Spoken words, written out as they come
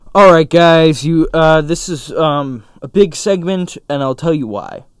All right, guys. This is a big segment, and I'll tell you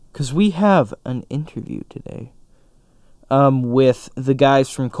why. Because we have an interview today. With the guys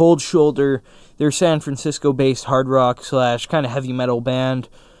from Cold Shoulder. They're a San Francisco-based hard rock slash kind of heavy metal band.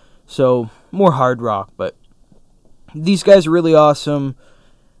 So more hard rock, but these guys are really awesome.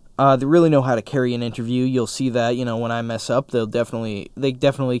 They really know how to carry an interview. You'll see that, when I mess up, they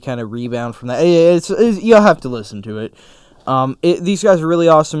definitely kind of rebound from that. You'll have to listen to it. These guys are really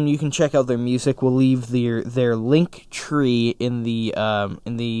awesome. You can check out their music. We'll leave their link tree in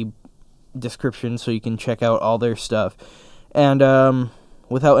the description so you can check out all their stuff. And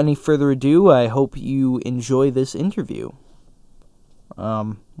without any further ado, I hope you enjoy this interview.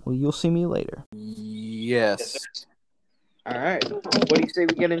 Well, you'll see me later. Yes. All right. What do you say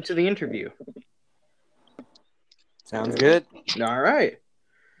we get into the interview? Sounds good. All right.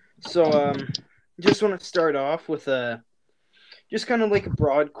 So, just want to start off with just kind of like a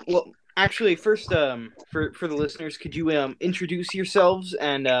broad. Well, actually, first, for the listeners, could you introduce yourselves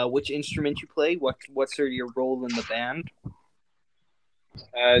and which instrument you play? What's sort of your role in the band?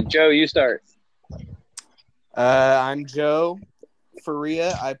 Joe, you start. I'm Joe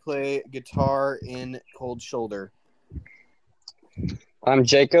Faria. I play guitar in Cold Shoulder. I'm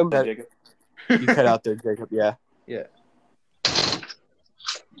Jacob. You cut out there, Jacob. Yeah. Yeah.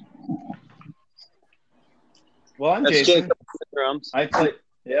 Well, I'm That's Jason. Jacob on the drums. I play,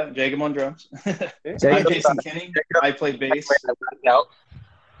 Jacob on drums. I'm Jacob, Jason Kenning. I play bass.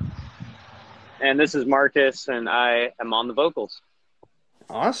 And this is Marcus, and I am on the vocals.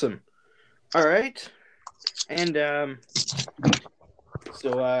 Awesome. All right. And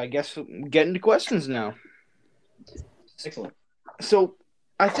so I guess we'll get into questions now. Excellent. So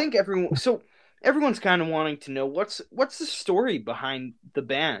I think everyone's kind of wanting to know what's the story behind the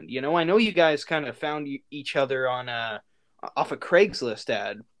band. I know you guys kind of found each other on off a Craigslist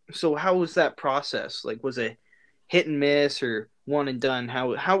ad. So how was that process? Like, was it hit and miss or one and done?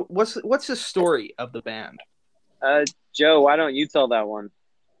 What's the story of the band? Joe, why don't you tell that one?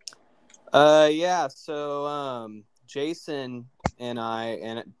 Yeah. So Jason and I,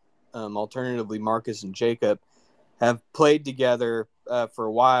 and alternatively Marcus and Jacob, have played together for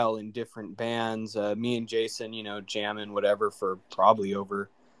a while in different bands. Me and Jason, jamming whatever for probably over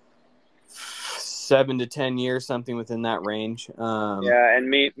 7 to 10 years, something within that range. Yeah, and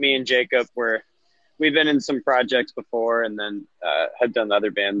me and Jacob we've been in some projects before, and then had done other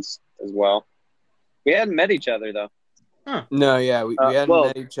bands as well. We hadn't met each other though. Huh. No, yeah, we hadn't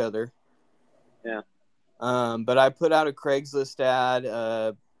met each other. Yeah. But I put out a Craigslist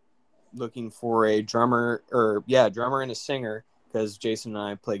ad looking for a drummer and a singer, because Jason and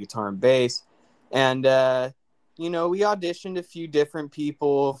I play guitar and bass. And, we auditioned a few different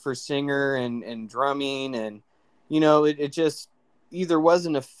people for singer and drumming. And, it just either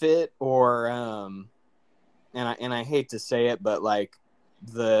wasn't a fit or, and I hate to say it, but like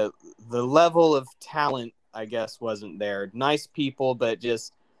the level of talent, I guess, wasn't there. Nice people, but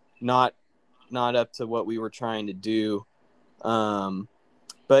just not up to what we were trying to do.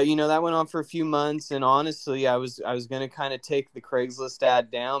 But that went on for a few months, and honestly, I was going to kind of take the Craigslist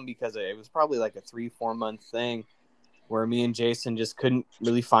ad down because it was probably like a 3-4 month thing where me and Jason just couldn't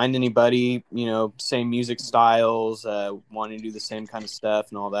really find anybody, same music styles, wanting to do the same kind of stuff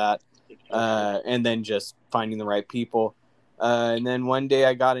and all that. And then just finding the right people. And then one day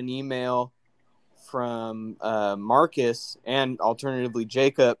I got an email from Marcus and alternatively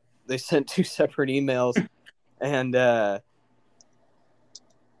Jacob. They sent 2 separate emails, and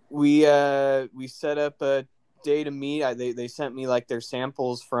we set up a day to meet. They sent me like their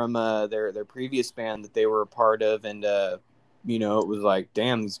samples from their previous band that they were a part of, and it was like,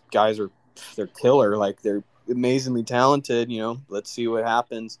 damn, these guys they're killer, like they're amazingly talented. Let's see what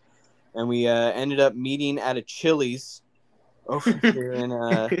happens. And we ended up meeting at a Chili's over here in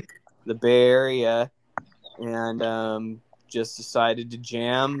the Bay Area, and just decided to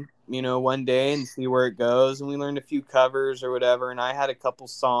jam, one day and see where it goes. And we learned a few covers or whatever. And I had a couple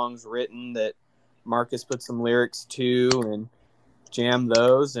songs written that Marcus put some lyrics to and jammed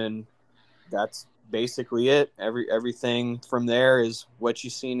those. And that's basically it. Everything from there is what you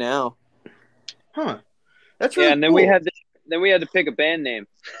see now. Huh. That's really and then cool. we had to pick a band name.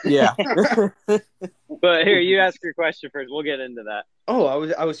 Yeah. But here, you ask your question first. We'll get into that. Oh, I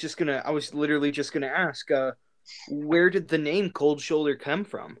was literally just gonna ask, where did the name Cold Shoulder come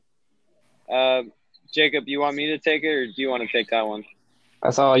from? Jacob, you want me to take it, or do you want to take that one?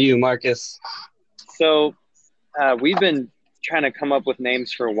 That's all you, Marcus. So we've been trying to come up with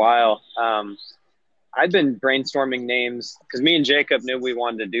names for a while. I've been brainstorming names because me and Jacob knew we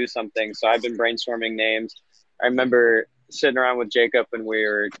wanted to do something, so I've been brainstorming names. I remember sitting around with Jacob and we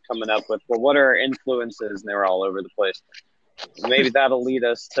were coming up with, well, what are our influences? And they were all over the place. Maybe that'll lead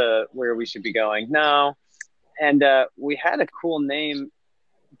us to where we should be going. No. And we had a cool name.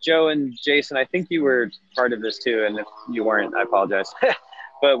 Joe and Jason, I think you were part of this too. And if you weren't, I apologize.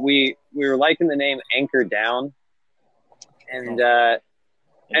 But we were liking the name Anchor Down. And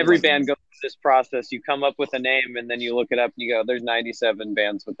every band goes through this process. You come up with a name and then you look it up and you go, there's 97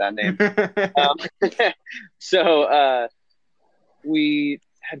 bands with that name. So we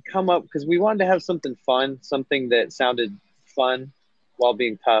had come up because we wanted to have something fun, something that sounded fun while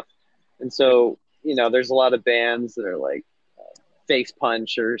being tough. And so, there's a lot of bands that are like Face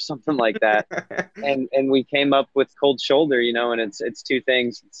Punch or something like that. and we came up with Cold Shoulder, and it's two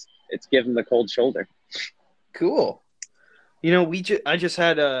things. It's given the cold shoulder. Cool. I just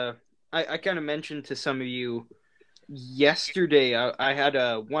had I kind of mentioned to some of you yesterday. I had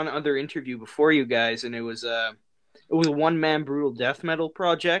one other interview before you guys, and it was a one-man brutal death metal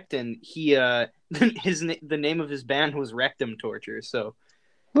project, and he the name of his band was Rectum Torture. So,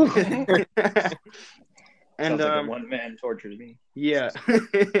 and sounds like a one-man torture to me. Yeah.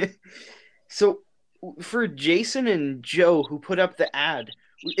 So, for Jason and Joe, who put up the ad,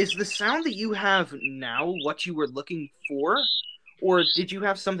 is the sound that you have now what you were looking for, or did you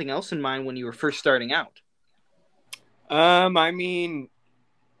have something else in mind when you were first starting out? I mean,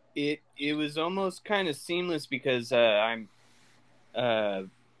 it was almost kind of seamless because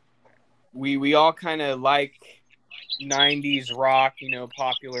we all kind of like 90s rock,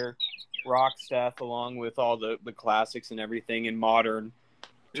 popular rock stuff, along with all the classics and everything, and modern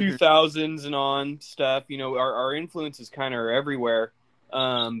 2000s and on stuff. Our influences kind of are everywhere.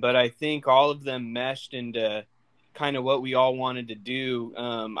 But I think all of them meshed into kind of what we all wanted to do.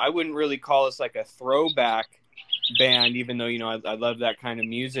 I wouldn't really call us like a throwback band, even though, I love that kind of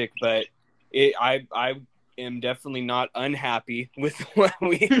music, but I am definitely not unhappy with what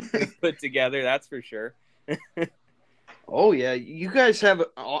we put together. That's for sure. Oh yeah. You guys have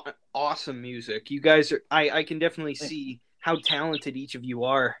awesome music. You guys are, I can definitely see how talented each of you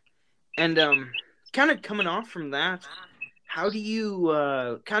are. And, kind of coming off from that, how do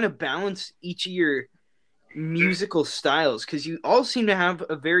you kind of balance each of your musical styles? Because you all seem to have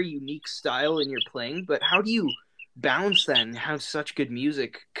a very unique style in your playing, but how do you balance that and have such good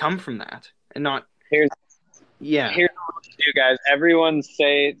music come from that? And not... Here's what you guys. Everyone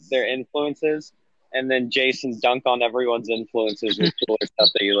say their influences, and then Jason dunk on everyone's influences with cooler stuff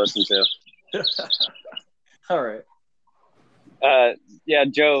that you listen to. All right. Yeah,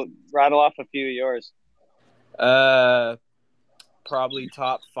 Joe, rattle off a few of yours. Probably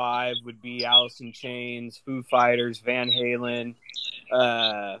top 5 would be Alice in Chains, Foo Fighters, Van Halen,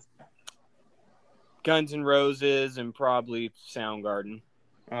 Guns N' Roses, and probably Soundgarden.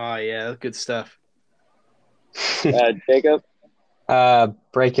 Oh yeah, good stuff. Jacob?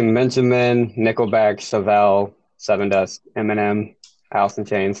 Breaking Benjamin, Nickelback, Chevelle, Seven Dust, Eminem, Alice in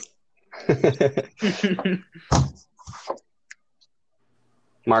Chains.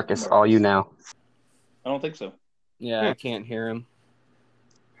 Marcus, all you now. I don't think so. Yeah, I can't hear him.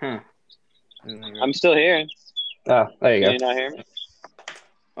 Huh. I'm still here. Oh, there you Can go. you not hear me?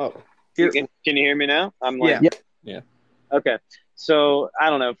 Oh. Can you hear me now? I'm like, Yeah. Okay. So, I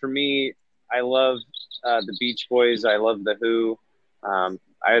don't know. For me, I love the Beach Boys. I love The Who.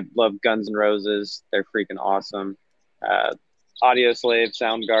 I love Guns N' Roses. They're freaking awesome. Audio Slave,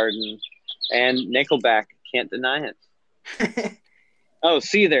 Soundgarden, and Nickelback. Can't deny it. Oh,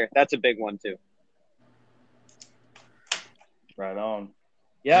 Seether. That's a big one, too. Right on.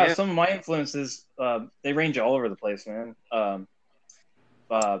 Yeah, some of my influences, they range all over the place, man.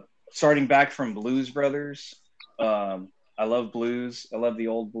 Starting back from Blues Brothers. I love blues. I love the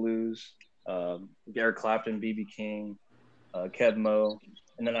old blues. Eric Clapton, B.B. King, Kev Mo.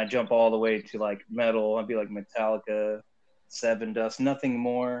 And then I jump all the way to like metal. I'd be like Metallica, Seven Dust, Nothing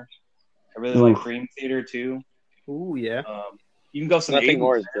More. I really like Dream Theater too. Ooh, yeah. You can go some Nothing 80s.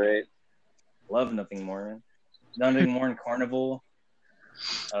 More is great. Love Nothing More, man. Nothing More in Carnival.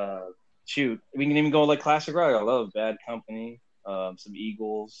 Shoot, we can even go like classic rock. I love Bad Company, some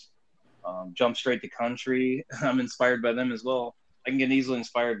Eagles, Jump Straight to Country. I'm inspired by them as well. I can get easily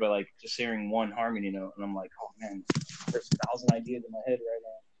inspired by like just hearing one harmony note, and I'm like, oh man, there's 1,000 ideas in my head right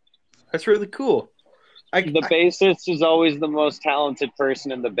now. That's really cool. The bassist is always the most talented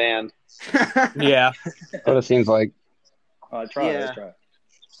person in the band. Yeah. That's what it seems like. I try. Yeah. I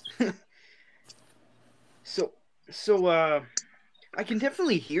try. So I can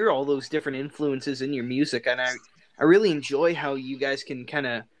definitely hear all those different influences in your music, and I really enjoy how you guys can kind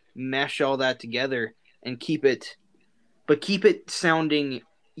of mesh all that together and keep it sounding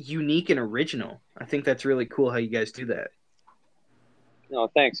unique and original. I think that's really cool how you guys do that. No,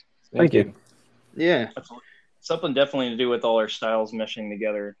 thanks. Thank you. Yeah. Something definitely to do with all our styles meshing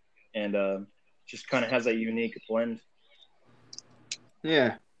together, and just kind of has a unique blend.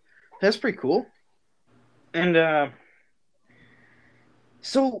 Yeah. That's pretty cool. And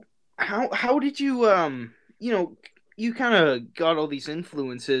so how did you you kind of got all these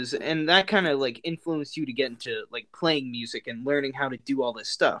influences, and that kind of like influenced you to get into like playing music and learning how to do all this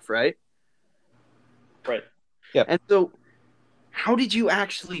stuff, right? Right. And so how did you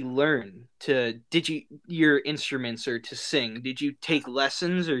actually learn your instruments or to sing? Did you take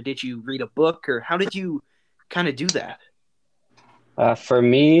lessons or did you read a book, or how did you kind of do that? For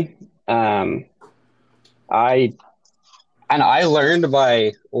me, I I learned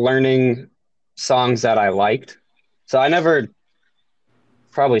by learning songs that I liked. So I never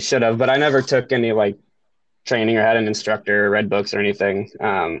probably should have, but I never took any like training or had an instructor or read books or anything.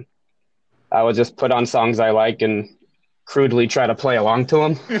 I would just put on songs I like and crudely try to play along to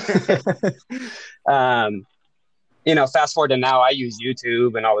them. um, fast forward to now, I use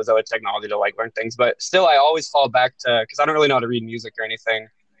YouTube and all this other technology to like learn things, but still, I always fall back to because I don't really know how to read music or anything.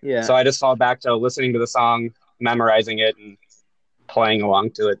 Yeah. So I just fall back to listening to the song, memorizing it, and playing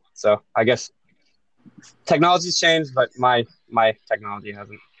along to it. So I guess technology's changed, but my technology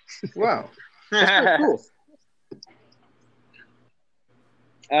hasn't. Wow. That's pretty cool.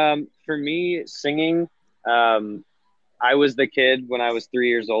 For me, singing, I was the kid when I was 3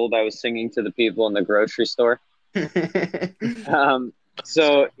 years old. I was singing to the people in the grocery store.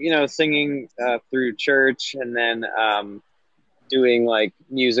 So, singing through church and then doing like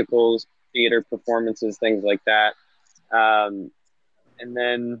musicals, theater performances, things like that. And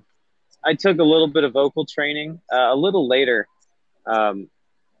then I took a little bit of vocal training a little later.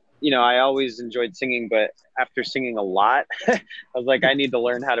 I always enjoyed singing, but after singing a lot, I was like, I need to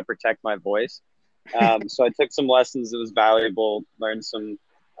learn how to protect my voice. So I took some lessons. It was valuable. Learned some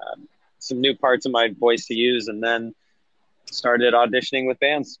new parts of my voice to use, and then started auditioning with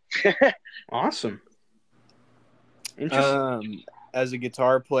bands. Awesome. Interesting. As a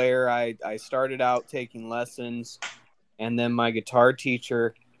guitar player, I started out taking lessons, and then my guitar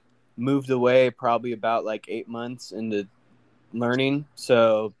teacher moved away probably about like 8 months into learning.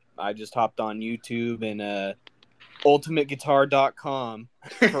 So I just hopped on YouTube and ultimateguitar.com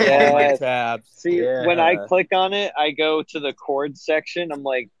for all my tabs. See, when I click on it, I go to the chords section. I'm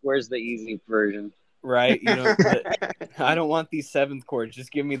like, where's the easy version? Right. I don't want these seventh chords.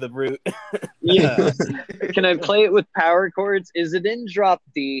 Just give me the root. Yeah. Can I play it with power chords? Is it in drop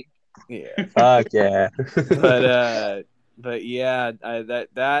D? Yeah. Fuck yeah. But yeah,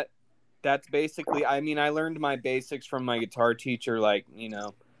 that's basically, I mean, I learned my basics from my guitar teacher, like,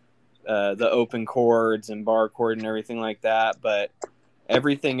 the open chords and bar chord and everything like that. But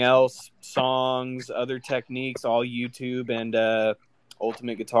everything else, songs, other techniques, all YouTube and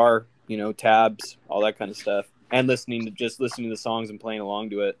Ultimate Guitar, tabs, all that kind of stuff. And listening to the songs and playing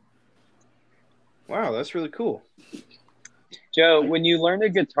along to it. Wow, that's really cool. Joe, when you learn a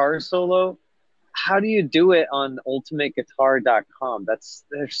guitar solo, how do you do it on ultimateguitar.com?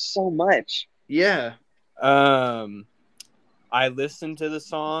 There's so much. Yeah. I listen to the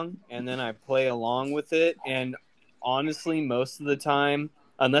song and then I play along with it. And honestly, most of the time,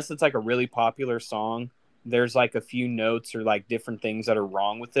 unless it's like a really popular song, there's like a few notes or like different things that are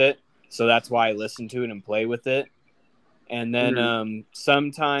wrong with it. So that's why I listen to it and play with it. And then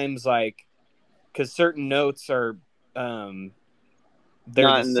sometimes like, because certain notes are they're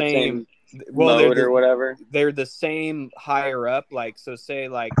not the in same mode or whatever. They're the same higher up. Like, so say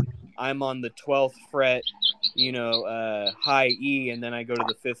like I'm on the 12th fret, high E, and then I go to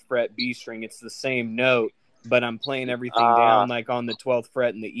the 5th fret B string. It's the same note, but I'm playing everything down like on the 12th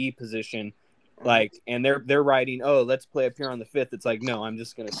fret in the E position. Like, and they're writing, oh, let's play up here on the 5th. It's like, no, I'm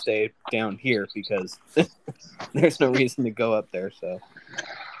just gonna stay down here because there's no reason to go up there. So,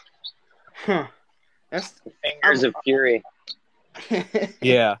 that's fingers of fury.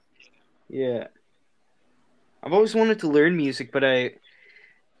 Yeah. Yeah. I've always wanted to learn music, but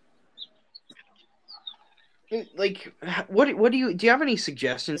what do you have any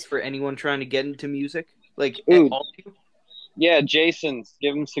suggestions for anyone trying to get into music? Like, at all? Yeah, Jason,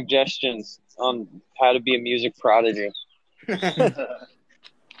 give him suggestions on how to be a music prodigy.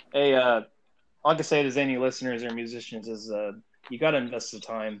 Hey, all I can say to any listeners or musicians is you got to invest the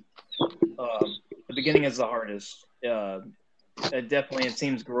time. The beginning is the hardest. It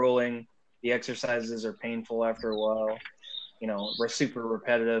seems grueling. The exercises are painful after a while. We're super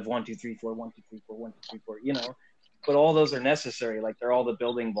repetitive. 1, 2, 3, 4, 1, 2, 3, 4, 1, 2, 3, 4. But all those are necessary. Like, they're all the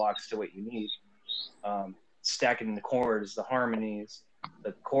building blocks to what you need. Stacking the chords, the harmonies,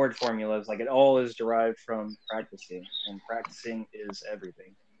 the chord formulas, like it all is derived from practicing, and practicing is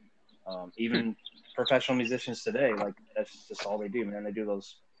everything. Even professional musicians today, like that's just all they do, man. They do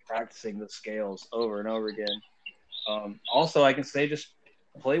those practicing the scales over and over again. Also, I can say just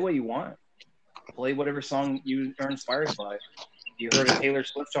play what you want. Play whatever song you are inspired by. You heard a Taylor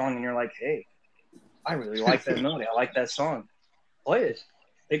Swift song and you're like, hey, I really like that melody. I like that song. Play it.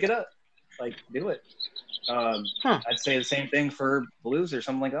 Pick it up. Like, do it. I'd say the same thing for blues or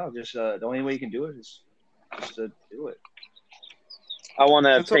something like that. Just the only way you can do it is just to do it. I want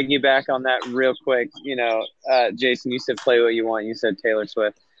to piggyback on that real quick. Jason, you said play what you want. You said Taylor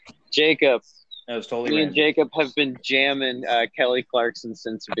Swift. Jacob, that was totally me and Jacob have been jamming Kelly Clarkson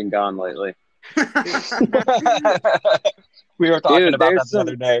since you've been gone lately. We were talking about that the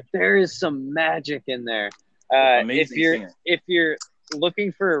other day. There is some magic in there. If you're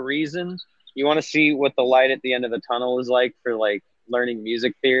looking for a reason, you want to see what the light at the end of the tunnel is like for like learning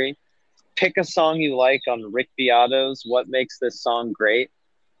music theory, pick a song you like on Rick Beato's What Makes This Song Great,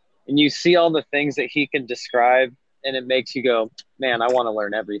 and you see all the things that he can describe, and it makes you go, man, I want to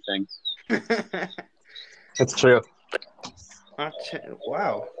learn everything. It's true.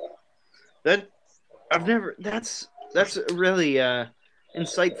 Wow. That's really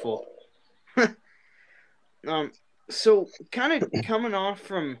insightful. So kind of coming off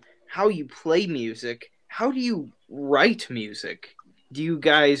from how you play music, how do you write music? Do you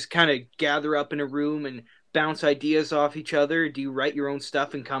guys kind of gather up in a room and bounce ideas off each other? Do you write your own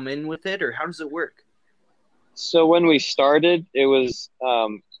stuff and come in with it, or how does it work? So when we started, it was,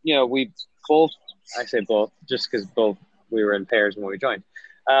 we both, I say both, just because we were in pairs when we joined.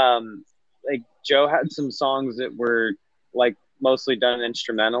 Like Joe had some songs that were like mostly done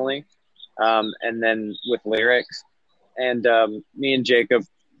instrumentally, and then with lyrics. And me and Jacob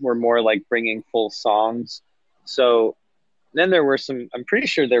were more like bringing full songs. So then there were I'm pretty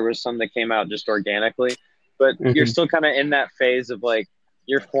sure there was some that came out just organically, but you're still kind of in that phase of like,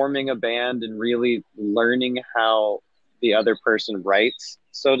 you're forming a band and really learning how the other person writes,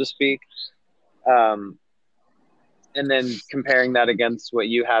 so to speak. And then comparing that against what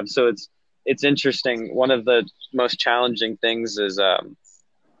you have. So it's interesting. One of the most challenging things is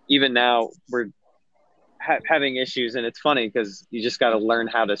even now we're having issues, and it's funny because you just got to learn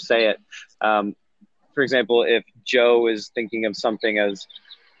how to say it. For example, if Joe is thinking of something as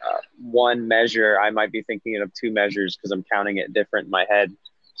one measure, I might be thinking of two measures because I'm counting it different in my head.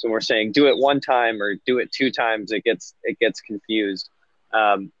 So when we're saying do it one time or do it two times, it gets confused.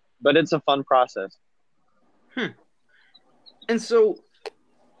 But it's a fun process. And so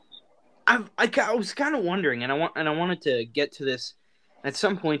I was kind of wondering, and I wanted to get to this at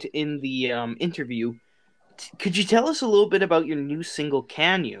some point in the interview. Could you tell us a little bit about your new single,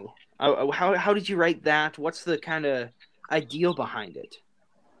 Can You? How did you write that? What's the kind of ideal behind it?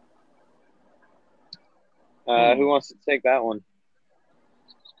 Who wants to take that one?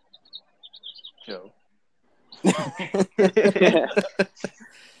 Joe.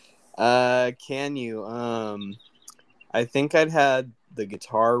 Can You? I think I'd had the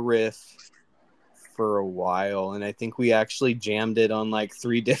guitar riff for a while, and I think we actually jammed it on like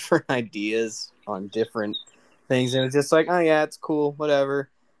 3 different ideas on different things, and it's just like, oh yeah, it's cool, whatever.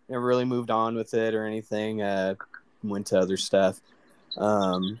 Never really moved on with it or anything. Went to other stuff,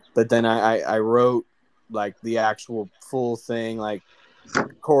 but then I wrote like the actual full thing, like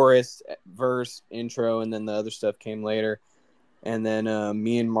chorus, verse, intro, and then the other stuff came later. And then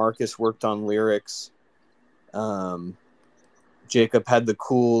me and Marcus worked on lyrics. Jacob had the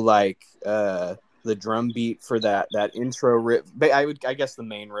cool like the drum beat for that intro riff. I guess the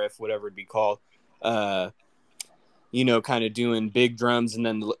main riff, whatever it'd be called. Kind of doing big drums, and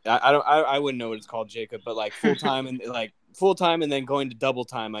then I wouldn't know what it's called, Jacob, but like full time and like full time and then going to double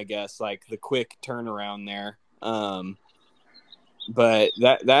time, I guess, like the quick turnaround there. But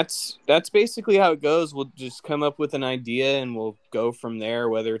that's basically how it goes. We'll just come up with an idea and we'll go from there,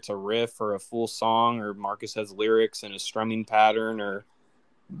 whether it's a riff or a full song, or Marcus has lyrics and a strumming pattern or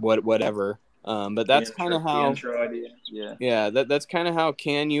whatever. But that's kind of how the intro idea. Yeah, that's kind of how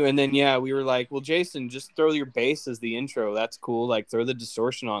Can You. And then we were like, well, Jason, just throw your bass as the intro. That's cool. Like throw the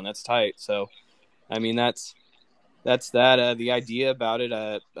distortion on. That's tight. So, I mean, that's that. The idea about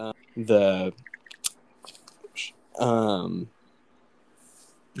it.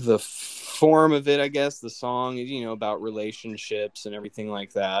 The form of it, I guess, the song is, about relationships and everything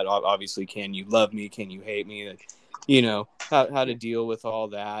like that. Obviously, can you love me? Can you hate me? How to deal with all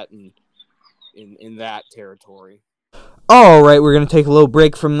that and in that territory. All right, we're going to take a little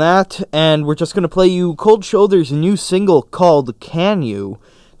break from that, and we're just going to play you Cold Shoulder's new single called Can You.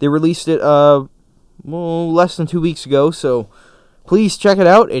 They released it less than 2 weeks ago, so please check it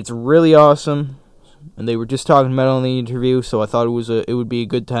out. It's really awesome. And they were just talking about it on the interview, so I thought it would be a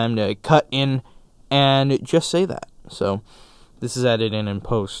good time to cut in and just say that. So this is added in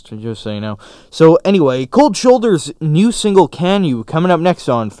post, just so you know. So anyway, Cold Shoulder's new single Can You coming up next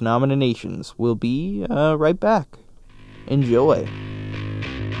on Phenomena Nations. We'll be right back. Enjoy.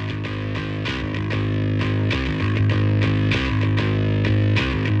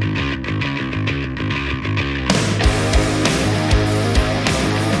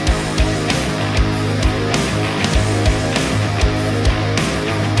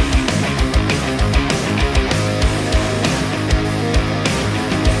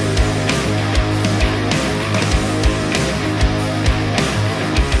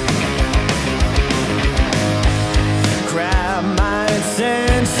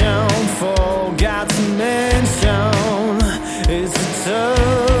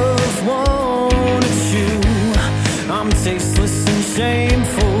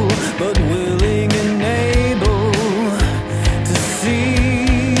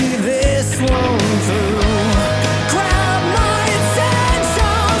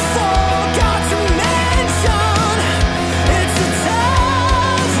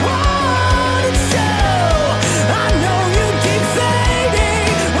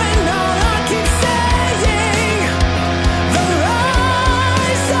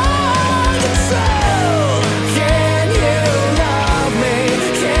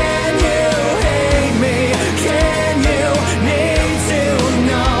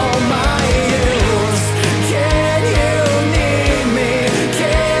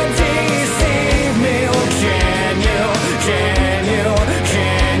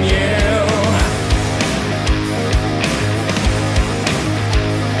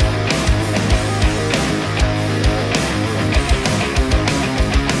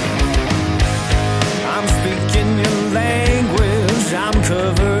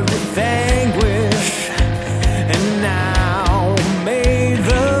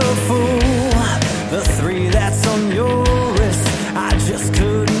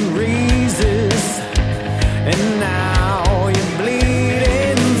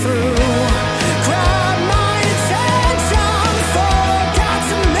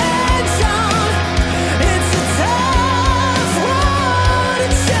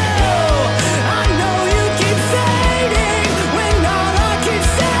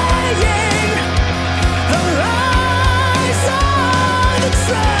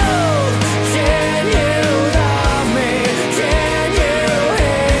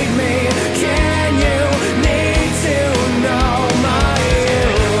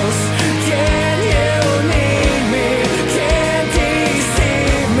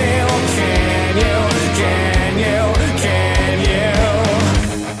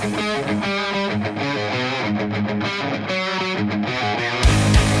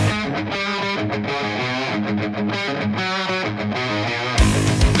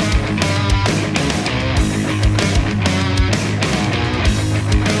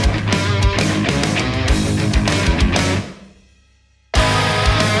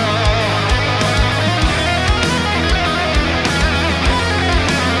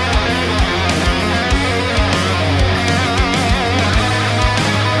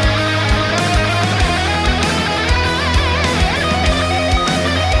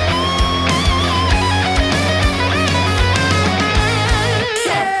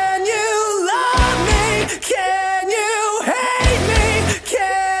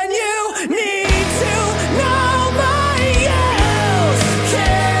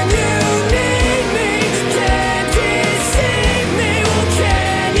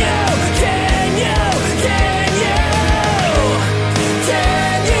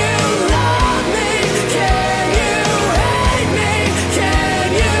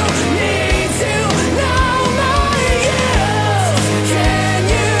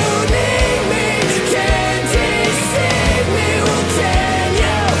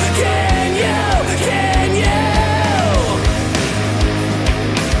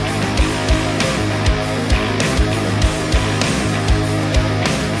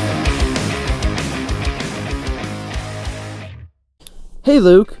 Hey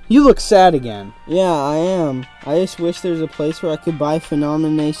Luke, you look sad again. Yeah, I am. I just wish there's a place where I could buy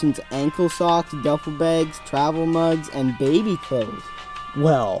Phenomena Nation's ankle socks, duffel bags, travel mugs, and baby clothes.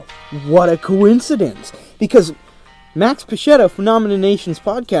 Well, what a coincidence. Because Max Pichetta, Phenomena Nation's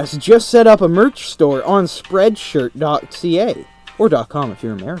podcast, just set up a merch store on Spreadshirt.ca. Or .com if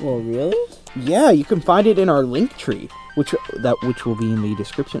you're American. Well, really? Yeah, you can find it in our link tree, which will be in the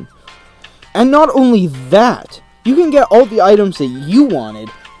description. And not only that, you can get all the items that you wanted,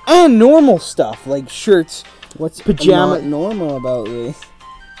 and normal stuff like shirts, What's Pajama- not normal about this?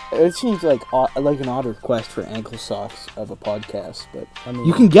 It seems like an odd request for ankle socks of a podcast, but I mean,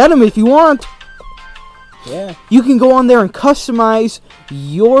 you can get them if you want. yeah. You can go on there and customize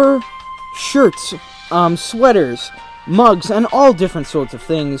your shirts, sweaters, mugs, and all different sorts of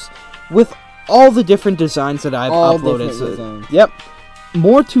things with all the different designs that I've All uploaded. different designs. Yep.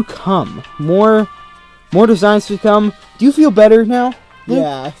 More to come. More designs to come. Do you feel better now, Luke?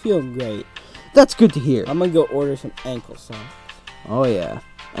 Yeah, I feel great. That's good to hear. I'm gonna go order some ankle socks Oh yeah.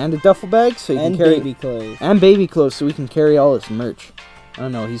 And a duffel bag so you and can carry baby clothes. and baby clothes so we can carry all his merch. I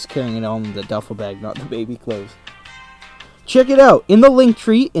don't know, he's carrying it all in the duffel bag, not the baby clothes. Check it out in the link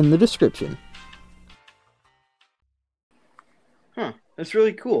tree in the description. Huh, that's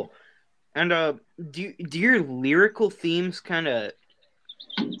really cool. And do your lyrical themes kind of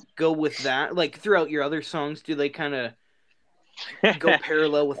go with that? Like throughout your other songs, do they kind of go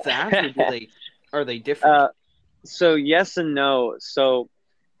parallel with that, or are they different? So yes and no. So,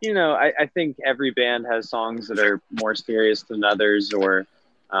 I think every band has songs that are more serious than others, or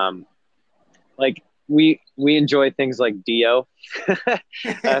like we enjoy things like Dio,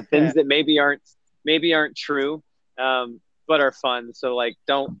 things that maybe aren't true, but are fun. So like,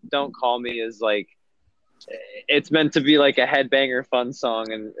 don't call me is like, it's meant to be like a headbanger fun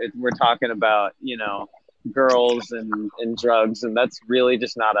song, and we're talking about girls and drugs, and that's really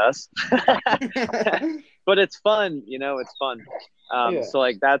just not us. But it's fun, it's fun. Yeah. So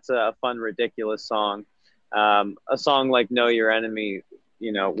like that's a fun, ridiculous song. A song like Know Your Enemy,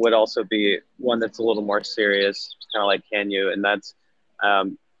 would also be one that's a little more serious, kind of like Can You? And that's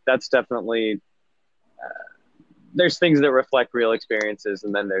definitely, there's things that reflect real experiences,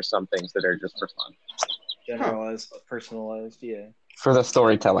 and then there's some things that are just for fun. Generalized, personalized, yeah. For the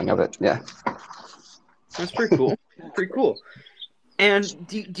storytelling of it, yeah. That's pretty cool. Pretty cool. And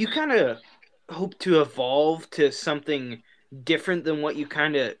do you kind of hope to evolve to something different than what you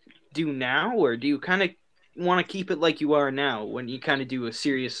kind of do now, or do you kind of want to keep it like you are now when you kind of do a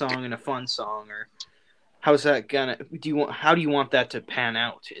serious song and a fun song, or how's that gonna how do you want that to pan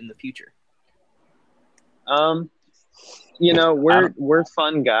out in the future? We're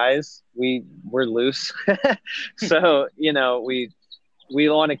fun guys. We're loose. So, we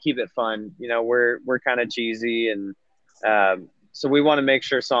want to keep it fun. We're kind of cheesy, and so we want to make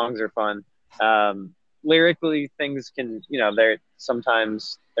sure songs are fun. Lyrically, things can, they're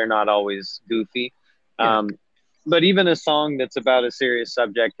not always goofy. Yeah. But even a song that's about a serious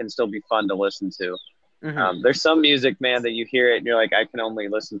subject can still be fun to listen to. Mm-hmm. There's some music, man, that you hear it and you're like, I can only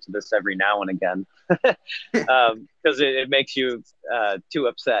listen to this every now and again, because it makes you too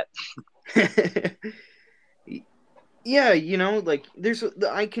upset. Yeah, like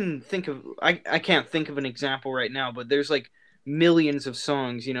I can't think of an example right now, but there's like millions of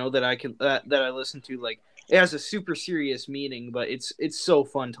songs, that I listen to. Like it has a super serious meaning, but it's so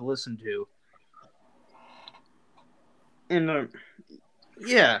fun to listen to. And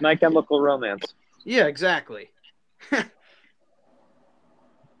yeah, My Chemical Romance. yeah, exactly.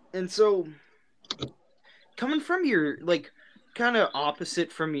 And so, coming from your like kind of opposite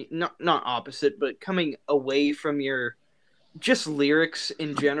from you, not opposite, but coming away from your just lyrics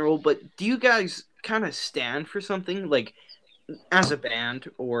in general, but do you guys kind of stand for something like as a band,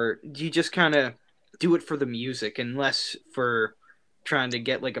 or do you just kind of do it for the music and less for trying to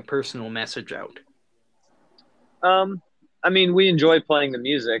get like a personal message out? I mean, we enjoy playing the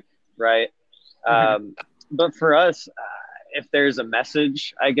music, right? But for us, if there's a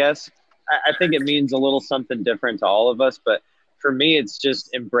message, I guess, I think it means a little something different to all of us. But for me, it's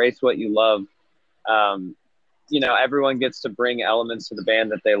just embrace what you love. Everyone gets to bring elements to the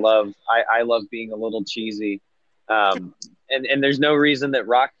band that they love. I love being a little cheesy. And there's no reason that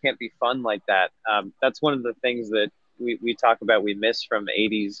rock can't be fun like that. That's one of the things that we talk about we miss from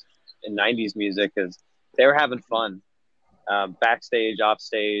 80s and 90s music, is they were having fun, backstage, off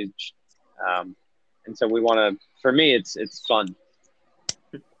stage. And so we want to, for me, it's fun.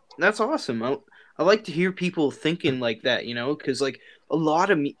 That's awesome. I like to hear people thinking like that, because like a lot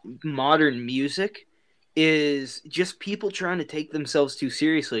of modern music is just people trying to take themselves too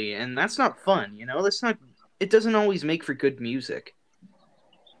seriously, and that's not fun. That's not. It doesn't always make for good music.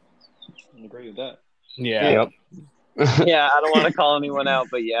 I agree with that. Yeah. Yep. Yeah, I don't want to call anyone out,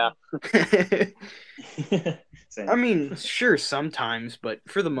 but yeah. Same. I mean, sure, sometimes, but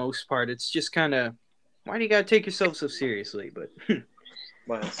for the most part, it's just kind of, why do you gotta take yourself so seriously? But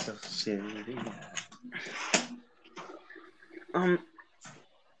Why it's so serious. I kind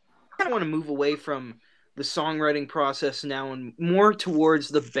of want to move away from the songwriting process now and more towards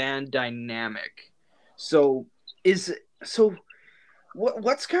the band dynamic.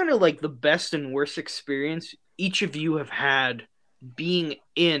 What's kind of like the best and worst experience each of you have had being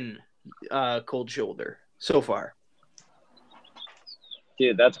in Cold Shoulder so far?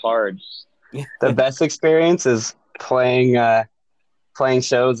 Dude, that's hard. The best experience is playing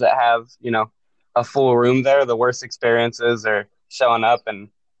shows that have, a full room there. The worst experiences are showing up and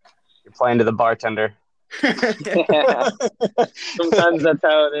you're playing to the bartender. Sometimes that's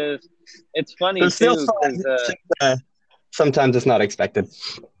how it is. It's funny It's still too, fun. because Sometimes it's not expected.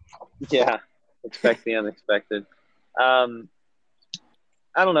 yeah, expect the unexpected. I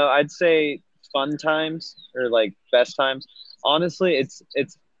don't know. I'd say fun times or like best times. Honestly, it's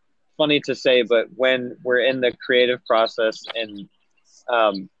funny to say, but when we're in the creative process and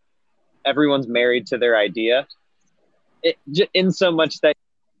everyone's married to their idea, in so much that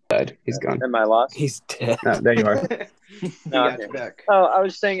He's gone. am I lost? He's dead. No, there you are. No, got okay. you back. Oh, I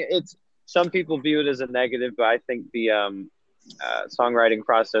was saying it's some people view it as a negative, but I think the songwriting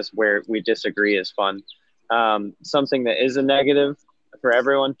process where we disagree is fun. Something that is a negative for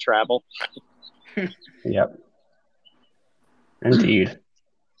everyone, travel. Yep. Indeed.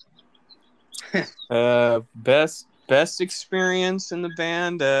 Best experience in the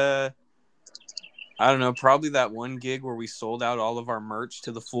band. I don't know. Probably that one gig where we sold out all of our merch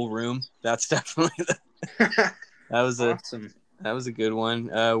to the full room. That's definitely that was Awesome. That was a good one.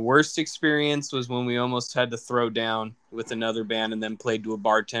 Worst experience was when we almost had to throw down with another band and then played to a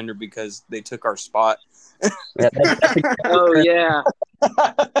bartender because they took our spot. Yeah, Oh yeah, Oh,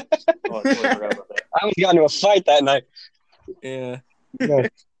 I totally forgot about that. I almost got into a fight that night. Yeah. Yeah.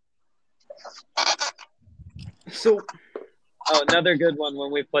 So, oh another good one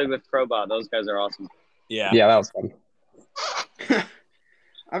when we played with Crowbot. Those guys are awesome. Yeah. Yeah, that was fun.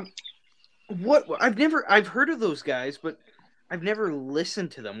 I've heard of those guys, but I've never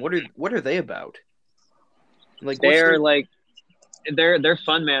listened to them. What are they about? Like They're like they're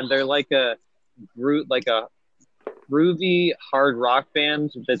fun, man. They're like a groovy hard rock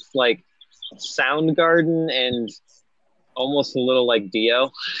band that's like Soundgarden and almost a little like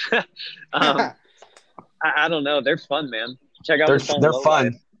Dio. I don't know. They're fun, man. Check out the song They're Low fun.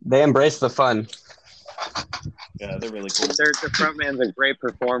 Life. They embrace the fun. Yeah, they're really cool. The frontman's a great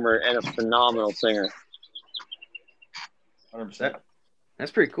performer and a phenomenal singer. 100%.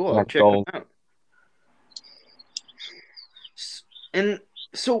 That's pretty cool. I'll That's check gold. them out. And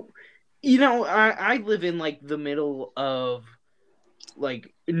so, I live in like the middle of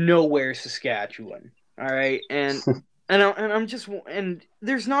like nowhere, Saskatchewan. All right, and and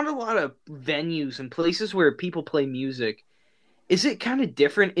there's not a lot of venues and places where people play music. Is it kind of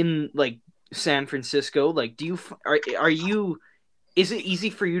different in like San Francisco? Like, are you? Is it easy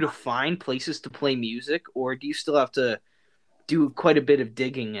for you to find places to play music, or do you still have to do quite a bit of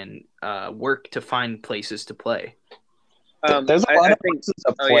digging and work to find places to play? There's a lot of places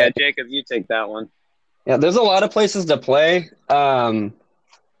to play. Oh yeah, Jacob, you take that one. Yeah, there's a lot of places to play.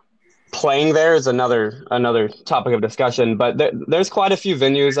 Playing there is another topic of discussion, but there's quite a few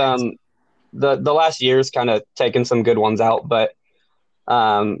venues. The last year's kind of taken some good ones out, but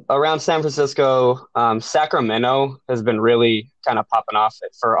around San Francisco, Sacramento has been really kind of popping off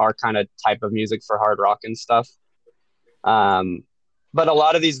for our kind of type of music for hard rock and stuff. But a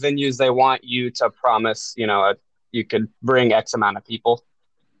lot of these venues, they want you to promise, you could bring X amount of people.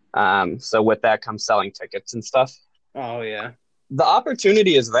 So with that comes selling tickets and stuff. Oh yeah. The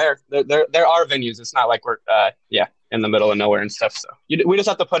opportunity is there. There are venues. It's not like we're in the middle of nowhere and stuff. So we just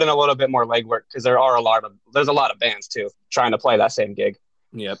have to put in a little bit more legwork because there's a lot of bands too trying to play that same gig.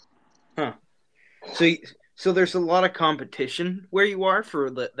 Yep. Huh. So there's a lot of competition where you are for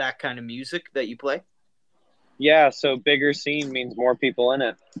that kind of music that you play. Yeah, so bigger scene means more people in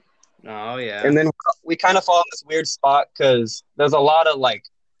it. Oh yeah. And then we kind of fall in this weird spot because there's a lot of like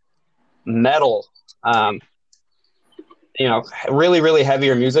metal, really, really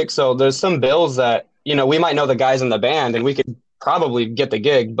heavier music. So there's some bills that, we might know the guys in the band and we could probably get the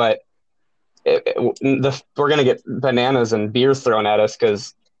gig, but we're going to get bananas and beers thrown at us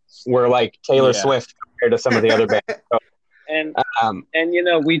because we're like Taylor Swift compared to some of the other bands. So, and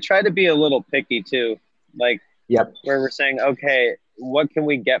we try to be a little picky too. Like, yep. Where we're saying, okay, what can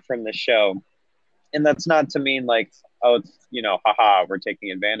we get from the show? And that's not to mean like, oh, it's, haha, we're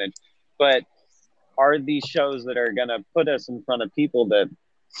taking advantage. But are these shows that are going to put us in front of people that,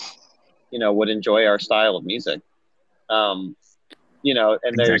 would enjoy our style of music? And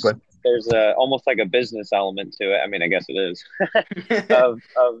Exactly. there's almost like a business element to it. I mean, I guess it is of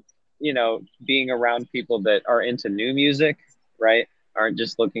being around people that are into new music, right? Aren't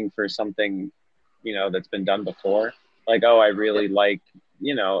just looking for something, that's been done before. Like, oh, I really like,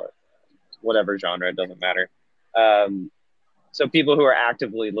 whatever genre, it doesn't matter. So people who are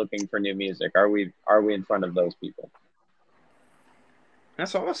actively looking for new music, are we in front of those people?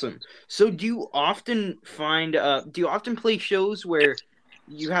 That's awesome. So do you often play shows where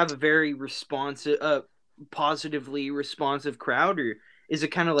you have a very responsive positively responsive crowd, or is it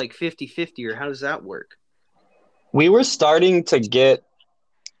kind of like 50-50, or how does that work? We were starting to get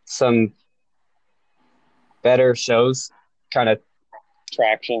some better shows kind of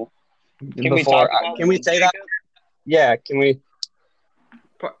Traction. Can we before. talk about Can we that, say that? Jacob? Yeah, can we?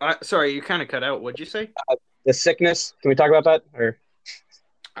 Sorry, you kind of cut out. What'd you say? The sickness. Can we talk about that? Or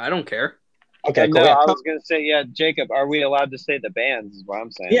I don't care. okay, No, cool. Yeah, I was gonna say, yeah, Jacob. Are we allowed to say the bands? Is what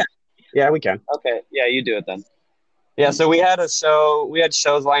I'm saying. yeah, we can. Okay. Yeah, you do it then. Yeah, so we had a show. We had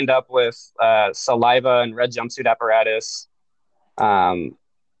shows lined up with Saliva and Red Jumpsuit Apparatus,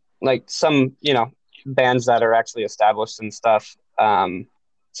 like some bands that are actually established and stuff.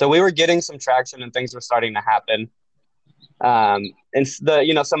 So we were getting some traction and things were starting to happen. And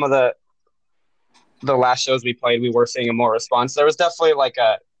some of the last shows we played, we were seeing a more response. There was definitely like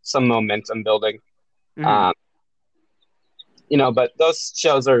some momentum building. Mhm. But those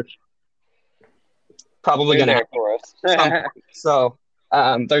shows are probably going to They're happen there for us. so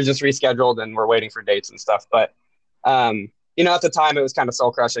they're just rescheduled and we're waiting for dates and stuff. But at the time it was kind of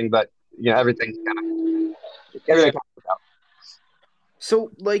soul crushing, but everything kind of worked out.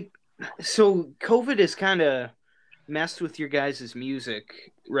 So COVID has kind of messed with your guys'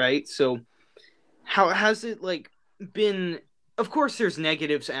 music, right? So how has it been? Of course, there's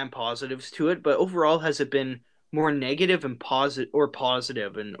negatives and positives to it, but overall, has it been more negative and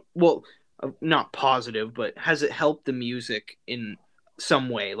positive? And well, not positive, but has it helped the music in some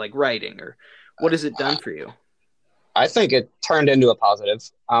way, like writing, or what has it done for you? I think it turned into a positive.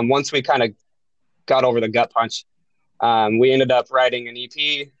 Once we kind of got over the gut punch, we ended up writing an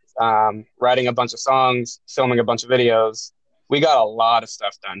EP, writing a bunch of songs, filming a bunch of videos. We got a lot of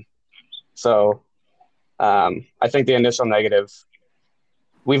stuff done. So I think the initial negative,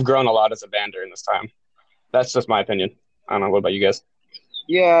 we've grown a lot as a band during this time. That's just my opinion. I don't know. What about you guys?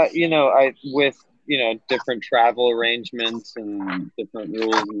 Yeah, with different travel arrangements and different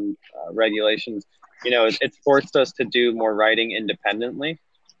rules and regulations, it's forced us to do more writing independently,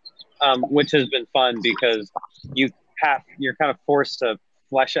 which has been fun because you're kind of forced to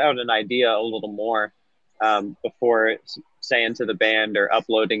flesh out an idea a little more before saying to the band or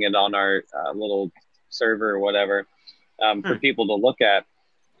uploading it on our little server or whatever for people to look at.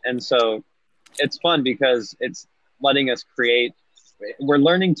 And so it's fun because it's letting us create. We're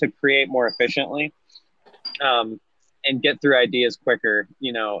learning to create more efficiently and get through ideas quicker.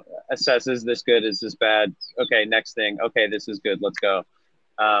 Assess, is this good? Is this bad? Okay, next thing. Okay, this is good. Let's go.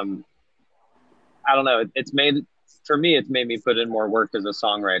 I don't know. It's made me put in more work as a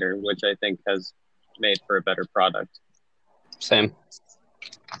songwriter, which I think has made for a better product. Same.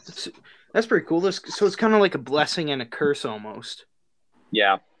 That's pretty cool. So it's kind of like a blessing and a curse almost.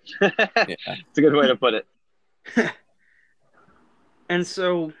 Yeah. It's a good way to put it. And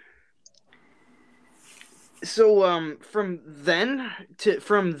so from then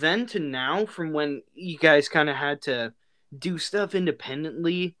to now, from when you guys kind of had to do stuff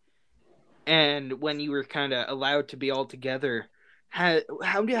independently and when you were kind of allowed to be all together, how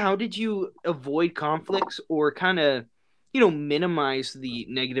did you avoid conflicts or kind of minimize the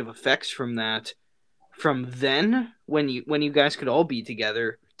negative effects from that, from then when you guys could all be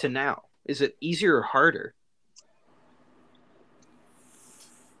together to now? Is it easier or harder?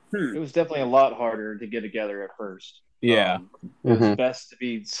 It was definitely a lot harder to get together at first. Yeah. It was best to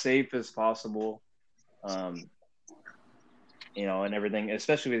be safe as possible, and everything,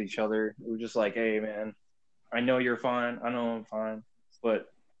 especially with each other. We were just like, hey, man, I know you're fine. I know I'm fine, but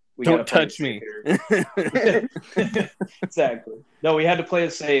we don't touch me. Exactly. No, we had to play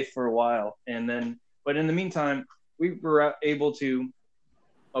it safe for a while, but in the meantime, we were able to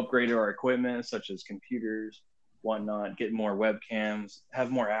upgrade our equipment, such as computers, whatnot, get more webcams, have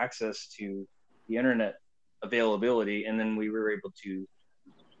more access to the internet availability, and then we were able to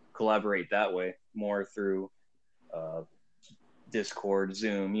collaborate that way more through Discord,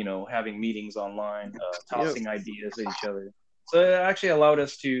 Zoom, having meetings online, tossing ideas at each other. So it actually allowed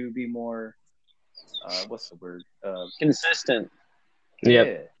us to be more, what's the word? Consistent.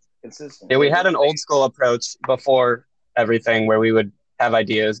 Yeah, consistent. Yeah, we had an old school approach before everything where we would have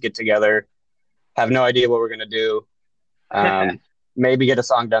ideas, get together, have no idea what we're going to do, maybe get a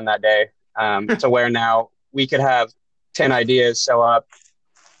song done that day, to where now we could have 10 ideas show up,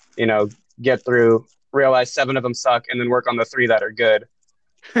 get through, realize 7 of them suck, and then work on the 3 that are good,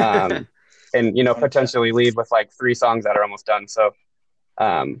 and potentially leave with like 3 songs that are almost done. So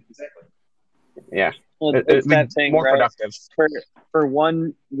exactly. Yeah, Well, It, it's it'd that be thing, more right? productive. For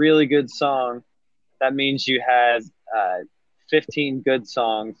one really good song, that means you had 15 good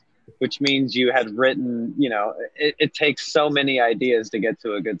songs, which means you had written, it takes so many ideas to get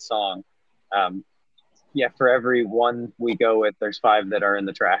to a good song. Um, yeah, for every one we go with, there's 5 that are in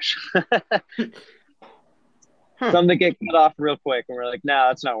the trash. Huh. Some that get cut off real quick, and we're like, no,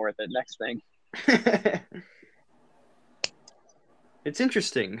 that's not worth it. Next thing. It's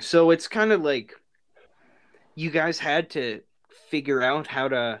interesting. So it's kind of like you guys had to figure out how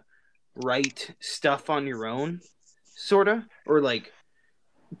to write stuff on your own, sort of, or like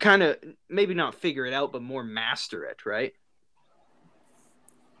kind of maybe not figure it out, but more master it, right?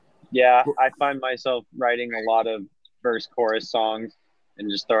 Yeah, I find myself writing a lot of verse chorus songs and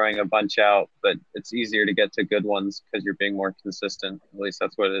just throwing a bunch out, but it's easier to get to good ones because you're being more consistent. At least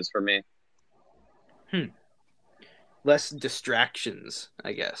that's what it is for me. Less distractions,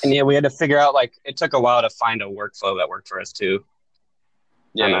 I guess. And yeah, we had to figure out like it took a while to find a workflow that worked for us too.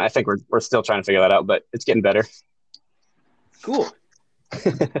 And Yeah. I think we're still trying to figure that out, but it's getting better. Cool.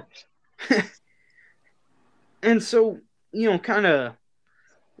 And so, kind of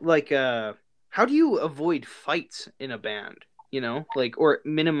like how do you avoid fights in a band, like or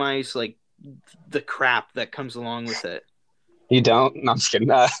minimize like the crap that comes along with it? You don't? No, I'm just kidding.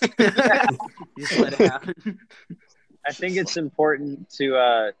 Just let it happen. I think it's important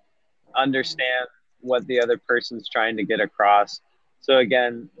to understand what the other person's trying to get across. So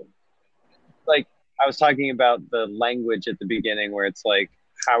again, like I was talking about the language at the beginning where it's like,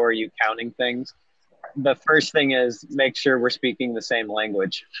 how are you counting things? The first thing is make sure we're speaking the same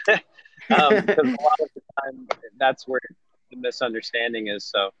language. Because a lot of the time that's where the misunderstanding is.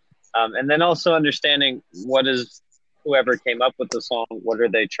 So, and then also understanding what is whoever came up with the song, what are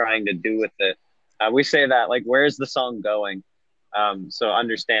they trying to do with it? We say that like, where's the song going? So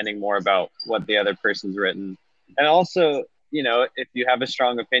understanding more about what the other person's written, and also, if you have a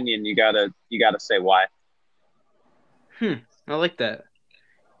strong opinion, you gotta say why. I like that.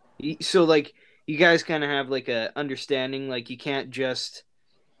 So like you guys kind of have like a understanding, like you can't just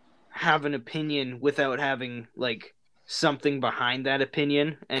have an opinion without having like something behind that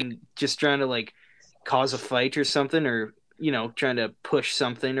opinion and just trying to like cause a fight or something, or trying to push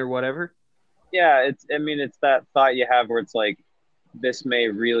something or whatever. Yeah, it's that thought you have where it's like, this may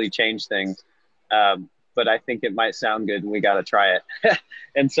really change things, but I think it might sound good, and we got to try it.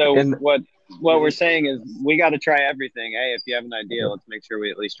 And so And what we're saying is we got to try everything. Hey, if you have an idea, let's make sure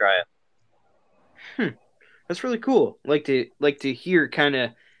we at least try it. That's really cool. Like to hear kind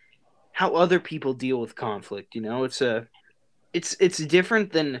of how other people deal with conflict. It's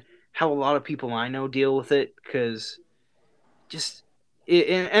different than how a lot of people I know deal with it, because just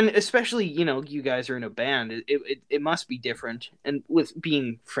and especially you guys are in a band, it must be different, and with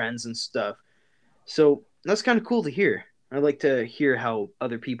being friends and stuff. So that's kind of cool to hear. I like to hear how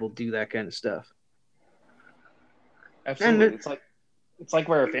other people do that kind of stuff. Absolutely. And It's like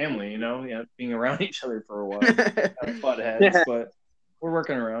we're a family, being around each other for a while. Kind of butt heads, but we're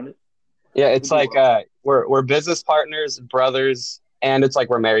working around it. yeah, it's like we're business partners, brothers, and it's like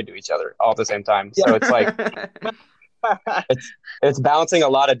we're married to each other all at the same time. So it's like it's balancing a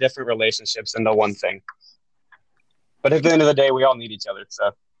lot of different relationships into one thing. But at the end of the day, we all need each other.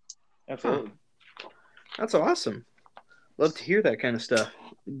 So Absolutely. That's awesome. Love to hear that kind of stuff.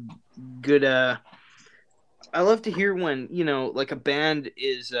 Good. I love to hear when like a band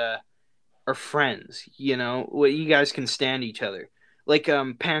is are friends. What you guys can stand each other. Like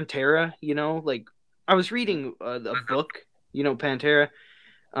Pantera. Like I was reading a book. Pantera.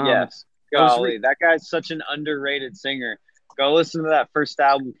 Yes, golly, that guy's such an underrated singer. Go listen to that first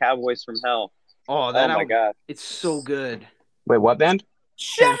album, Cowboys from Hell. Oh, that my album, God, it's so good. wait, what band?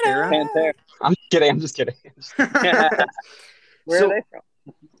 Pantera. Pantera. I'm just kidding. Where are they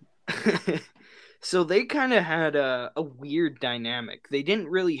from? So they kind of had a weird dynamic. They didn't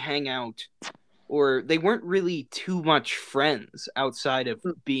really hang out, or they weren't really too much friends outside of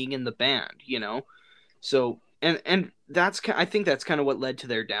being in the band, So and I think that's kind of what led to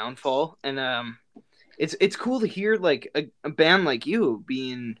their downfall. And it's cool to hear like a band like you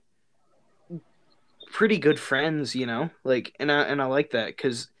being pretty good friends, like and I like that,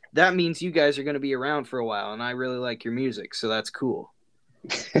 because that means you guys are going to be around for a while, and I really like your music, so that's cool.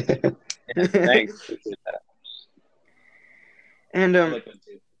 Yeah, thanks. And I like that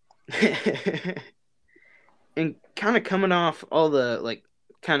too. and kind of coming off all the like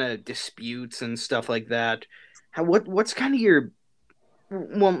kind of disputes and stuff like that, what's kind of your,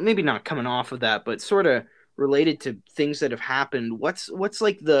 well, maybe not coming off of that, but sort of related to things that have happened, what's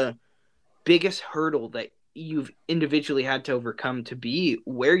like the biggest hurdle that you've individually had to overcome to be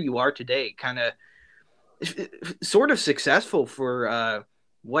where you are today, kind of sort of successful for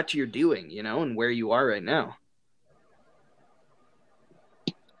what you're doing, and where you are right now.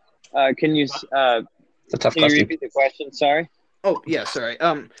 Can you It's a tough can you question. repeat the question? Sorry. Oh yeah, sorry.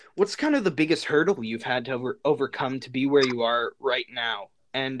 What's kind of the biggest hurdle you've had to overcome to be where you are right now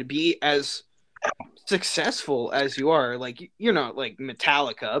and to be as successful as you are? Like you're not like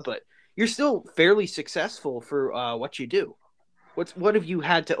Metallica, but you're still fairly successful for what you do. What have you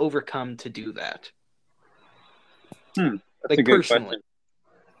had to overcome to do that? That's Like a good personally.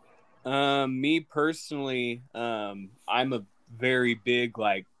 question. Me personally, I'm a very big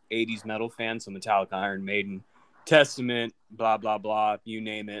like 80s metal fan, so Metallica, Iron Maiden, Testament, blah blah blah, you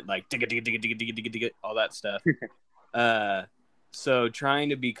name it, like digga digga digga digga digga digga digga, all that stuff. So trying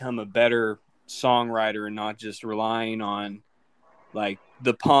to become a better songwriter and not just relying on like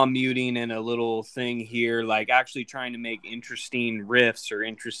the palm muting and a little thing here, like actually trying to make interesting riffs or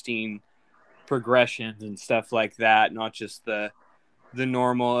interesting progressions and stuff like that, not just the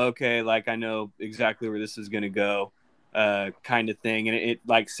normal, okay, like I know exactly where this is going to go kind of thing. And it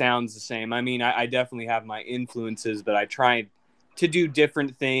like sounds the same. I mean, I definitely have my influences, but I try to do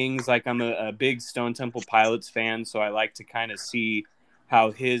different things. Like I'm a big Stone Temple Pilots fan, so I like to kind of see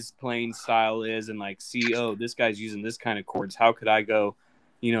how his playing style is and like see, oh, this guy's using this kind of chords. How could I go,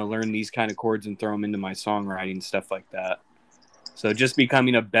 learn these kind of chords and throw them into my songwriting, stuff like that. So just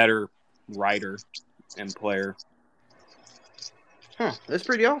becoming a better writer and player. Huh, that's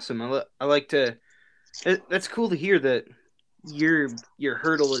pretty awesome. I like to. That's cool to hear that your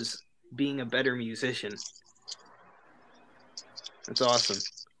hurdle is being a better musician. That's awesome.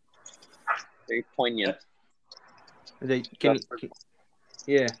 Very poignant.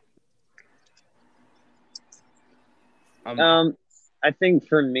 Yeah. I think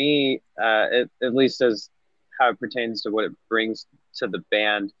for me, at least as how it pertains to what it brings to the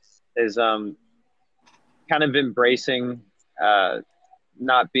band, is kind of embracing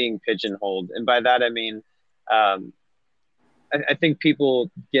not being pigeonholed, and by that I mean, I think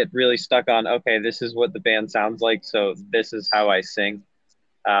people get really stuck on, okay, this is what the band sounds like, so this is how I sing.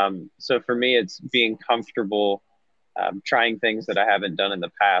 So for me, it's being comfortable trying things that I haven't done in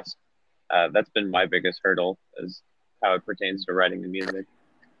the past. That's been my biggest hurdle, is how it pertains to writing the music.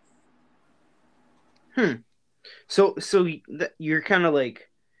 So you're kind of like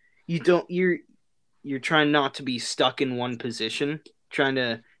you're trying not to be stuck in one position, trying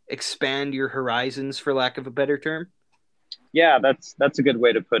to expand your horizons, for lack of a better term. Yeah, that's a good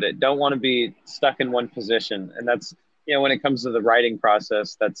way to put it. Don't want to be stuck in one position, and that's, when it comes to the writing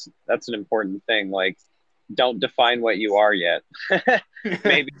process, that's an important thing. Like, don't define what you are yet.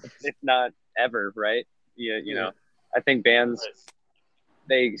 Maybe if not ever, right? Yeah. I think bands,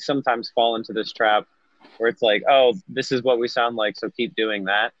 they sometimes fall into this trap where it's like, oh, this is what we sound like, so keep doing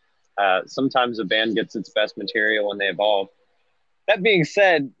that. Sometimes a band gets its best material when they evolve. That being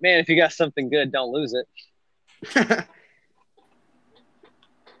said, man, if you got something good, don't lose it.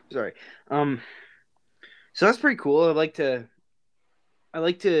 Sorry. So that's pretty cool. I like to,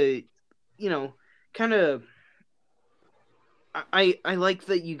 kind of. I like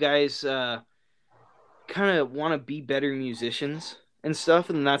that you guys kind of want to be better musicians and stuff,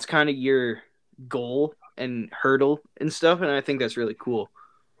 and that's kind of your goal and hurdle and stuff, and I think that's really cool.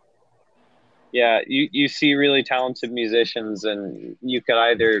 Yeah, you see really talented musicians, and you could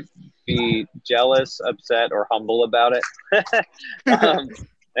either be jealous, upset, or humble about it.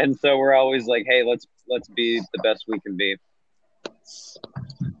 And so we're always like, hey, let's be the best we can be.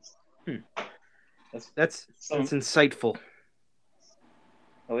 That's insightful.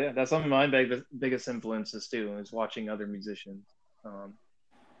 Oh yeah, that's some of my biggest influences too, is watching other musicians.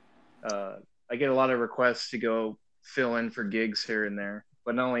 I get a lot of requests to go fill in for gigs here and there,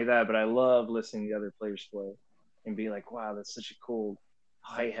 but not only that, but I love listening to other players play and be like, wow, that's such a cool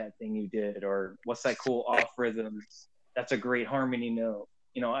hi-hat thing you did, or what's that cool off rhythm? That's a great harmony note.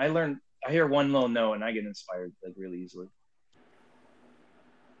 I hear one little note and I get inspired like really easily.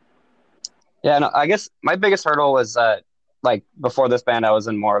 Yeah, no, I guess my biggest hurdle was like before this band, I was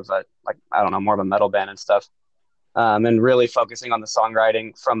in more of a more of a metal band and stuff, and really focusing on the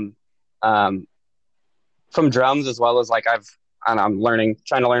songwriting from drums, as well as like I'm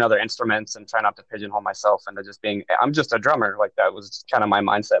trying to learn other instruments and try not to pigeonhole myself into just being, I'm just a drummer. Like that was kind of my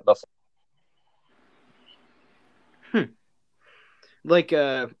mindset before. Like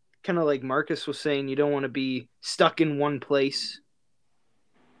kind of like Marcus was saying, you don't want to be stuck in one place.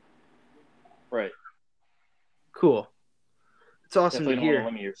 Right. Cool. It's awesome Definitely to don't hear.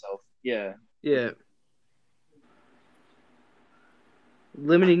 want to limit yourself. Yeah. Yeah.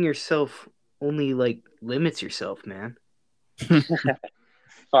 Limiting yourself only like limits yourself, man.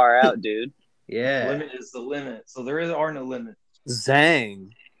 Far out, dude. Yeah. Limit is the limit. So are no limits.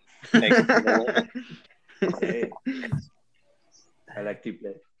 Zang. Take it to the limit. Hey, I like to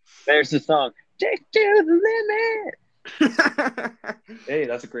play. There's the song. Take to the limit. Hey,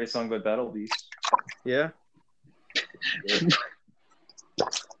 that's a great song by Battle Beast. Yeah. Yeah.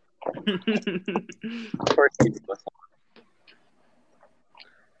 Of course you do.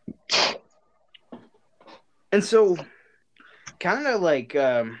 And so, kind of like,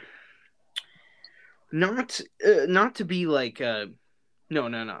 not to be like, no.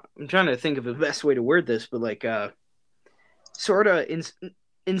 I'm trying to think of the best way to word this, but like, sort of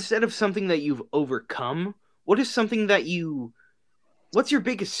instead of something that you've overcome, what is something that what's your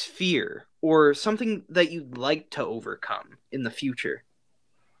biggest fear or something that you'd like to overcome in the future?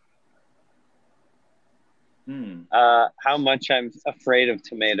 How much I'm afraid of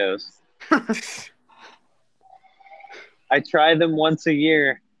tomatoes. I try them once a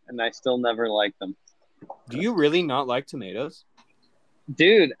year, and I still never like them. Do you really not like tomatoes?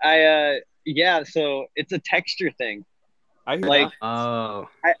 Dude, yeah, so it's a texture thing. I hear Like, Oh.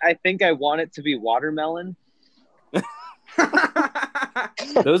 I think I want it to be watermelon. that.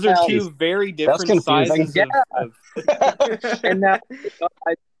 Those are two very different confusing. sizes Yeah. of And now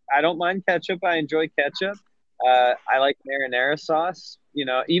I don't mind ketchup. I enjoy ketchup. I like marinara sauce. You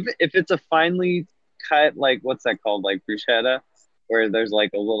know, even if it's a finely cut, like, what's that called? Like bruschetta, where there's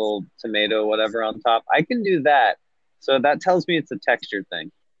like a little tomato, whatever on top. I can do that. So that tells me it's a texture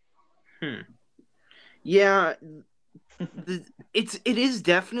thing. Yeah, it is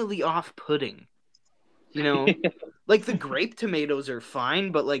definitely off-putting. You know, like the grape tomatoes are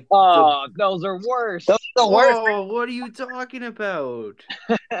fine, but like, Oh, those are worse. Those are the worst. oh, what are you talking about?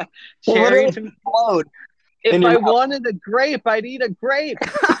 Cherry Literally tomato. explode. If in your I mouth. wanted a grape, I'd eat a grape.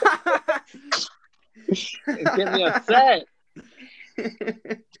 It get me upset.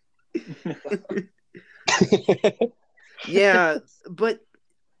 Yeah, but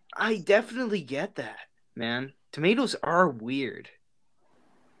I definitely get that, man. Tomatoes are weird.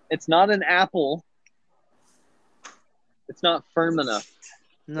 It's not an apple. It's not firm enough.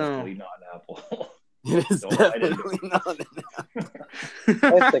 No. Definitely not an apple. It is Don't bite into definitely not an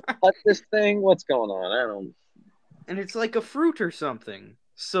I have to cut this thing. What's going on? I don't. And it's like a fruit or something.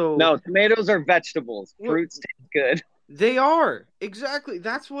 So No, tomatoes are vegetables. Fruits taste good. they are. Exactly.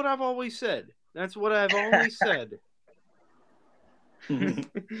 That's what I've always said. That's what I've always said.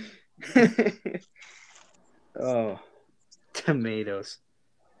 Oh, tomatoes.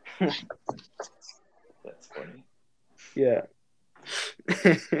 That's funny. Yeah.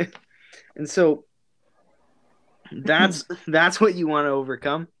 And so that's what you want to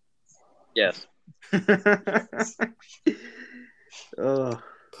overcome? Yes. Oh.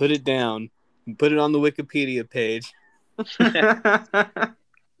 Put it down. Put it on the Wikipedia page.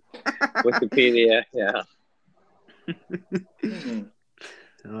 Wikipedia. Yeah.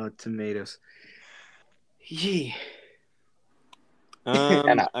 Oh, tomatoes. Yee.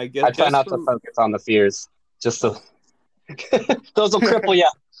 And I guess I try just not to focus on the fears. Just to those will cripple you.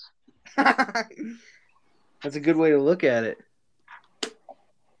 That's a good way to look at it.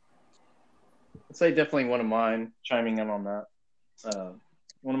 I'd say definitely one of mine, chiming in on that.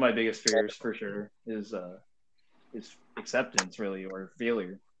 One of my biggest fears, for sure, is acceptance, really, or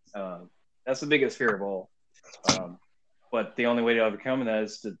failure. That's the biggest fear of all. But the only way to overcome that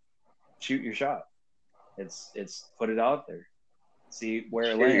is to shoot your shot. It's put it out there, see where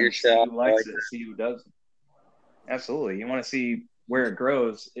it Shoot your lands, see shot. who likes it, see who doesn't. Absolutely, you want to see where it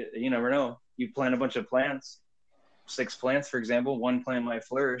grows. You never know. You plant a bunch of plants, 6 plants, for example. 1 plant might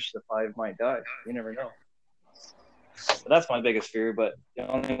flourish, the 5 might die. You never know. But that's my biggest fear. But the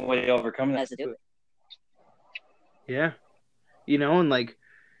only way to overcome that is to do it. Yeah. You know, and like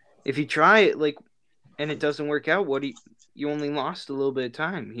if you try it like and it doesn't work out, you only lost a little bit of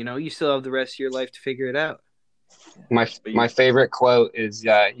time, you know? You still have the rest of your life to figure it out. My favorite quote is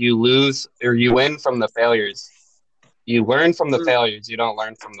you lose or you win from the failures. You learn from the failures, you don't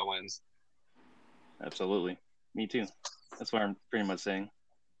learn from the wins. Absolutely. Me too. That's what I'm pretty much saying.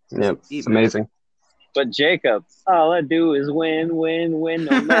 Yep. It's amazing. But Jacob, all I do is win, win, win,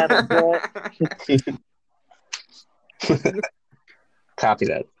 no matter what. Copy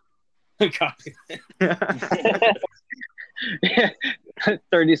that.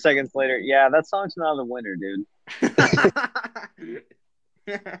 30 seconds later, yeah, that song's not a winner, dude.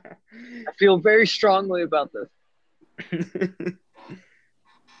 I feel very strongly about this.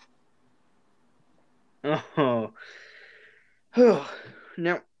 Oh.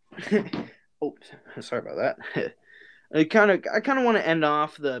 Now, oh, sorry about that. I kind of want to end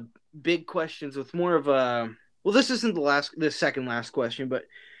off the big questions with more of a. Well, this isn't the second last question, but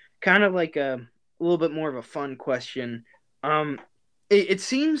kind of like a little bit more of a fun question. It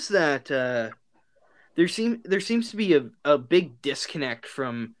seems that there seems to be a big disconnect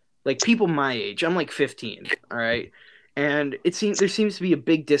from like people my age. I'm like 15, all right, and there seems to be a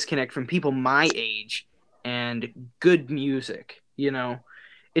big disconnect from people my age and good music.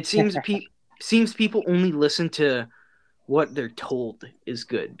 It seems people only listen to what they're told is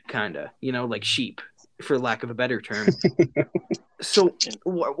good, kind of. Like sheep, for lack of a better term. So,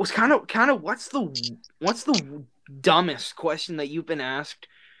 what's the dumbest question that you've been asked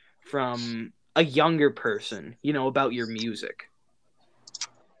from a younger person, about your music?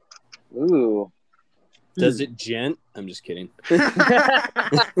 Ooh. Does it gent? I'm just kidding.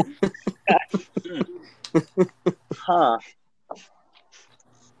 Huh.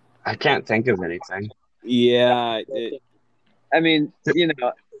 I can't think of anything. Yeah. I mean,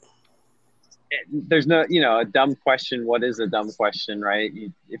 there's no, a dumb question. What is a dumb question, right?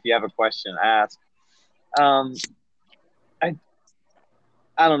 If you have a question, ask.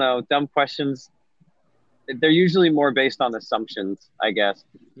 I don't know. Dumb questions. They're usually more based on assumptions, I guess.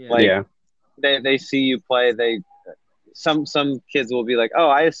 Yeah. Like Yeah. they see you play. Some kids will be like, "Oh,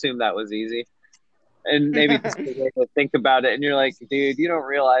 I assume that was easy," and maybe just the way to think about it. And you're like, "Dude, you don't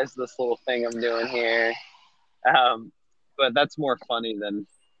realize this little thing I'm doing here." But that's more funny than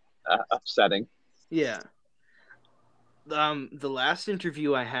upsetting. Yeah. The last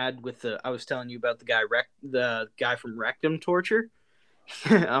interview I had with I was telling you about the guy from Rectum Torture.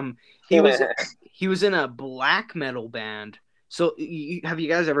 He was in a black metal band. So have you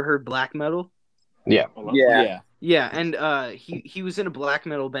guys ever heard black metal? Yeah. Yeah. Yeah, and he was in a black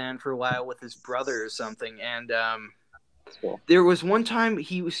metal band for a while with his brother or something, and Cool. there was one time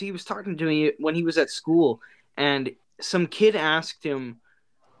he was talking to me when he was at school, and some kid asked him,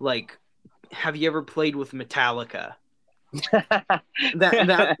 like, have you ever played with Metallica?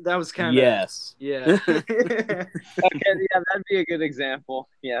 That was kind of Yes. Yeah. Okay, yeah, that'd be a good example.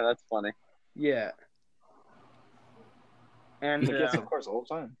 Yeah, that's funny. Yeah. And Yes, of course, all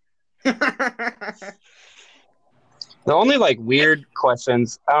the time. The only like weird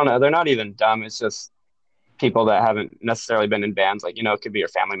questions, I don't know, they're not even dumb. It's just people that haven't necessarily been in bands, like, it could be your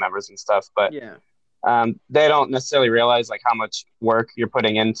family members and stuff, but Yeah. they don't necessarily realize like how much work you're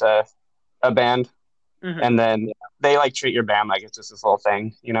putting into a band. Mhm. And then they like treat your band like it's just this little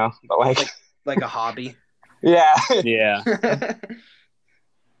thing, but like a hobby. yeah. Yeah.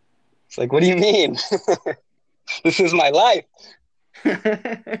 It's like, what do you mean? This is my life. What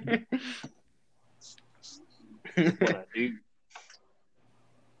I do.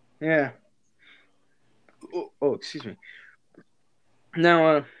 Yeah. Oh, excuse me.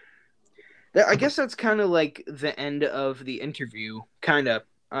 Now, I guess that's kind of like the end of the interview. Kind of.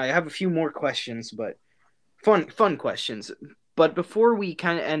 I have a few more questions, but fun questions. But before we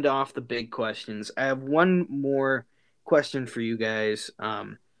kind of end off the big questions, I have one more question for you guys.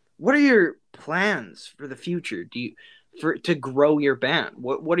 What are your plans for the future? To grow your band?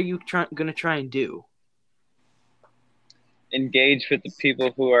 What are you going to try and do? Engage with the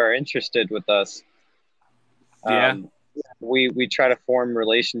people who are interested with us. Yeah. We try to form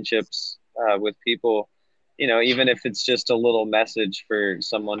relationships with people, even if it's just a little message for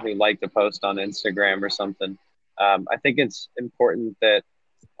someone who liked a post on Instagram or something. I think it's important that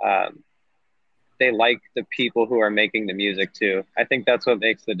they like the people who are making the music too. I think that's what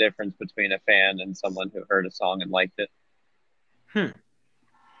makes the difference between a fan and someone who heard a song and liked it.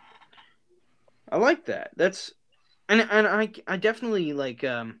 I like that. And I definitely like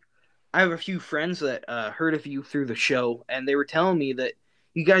I have a few friends that heard of you through the show, and they were telling me that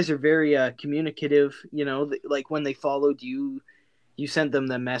you guys are very communicative. Like when they followed you, you sent them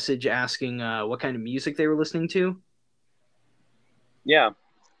the message asking what kind of music they were listening to. Yeah.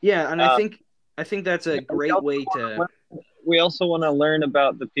 Yeah, and I think that's a great way to. We also want to learn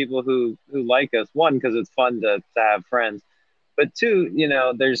about the people who like us. One, because it's fun to have friends, but two,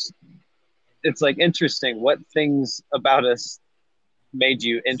 it's like interesting. What things about us made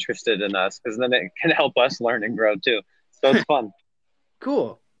you interested in us? Because then it can help us learn and grow too. So it's fun.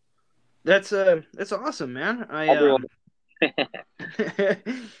 Cool. That's awesome, man.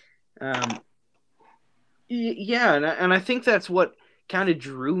 Yeah, and I think that's what kind of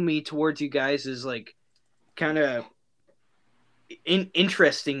drew me towards you guys, is like kind of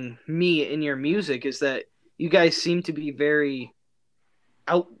interesting me in your music, is that you guys seem to be very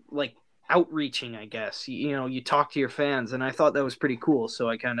outreaching, I guess. You talk to your fans, and I thought that was pretty cool. So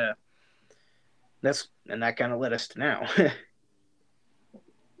I kind of that kind of led us to now.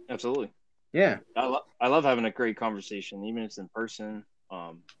 Absolutely. Yeah. I love having a great conversation, even if it's in person.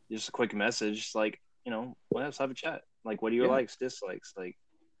 Just a quick message, like, let's have a chat. Like, what do you likes, dislikes? Like,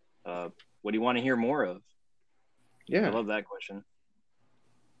 What do you want to hear more of? Yeah. I love that question.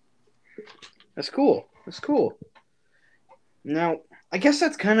 That's cool. That's cool. Now, I guess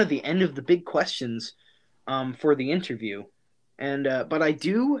that's kind of the end of the big questions for the interview. And but I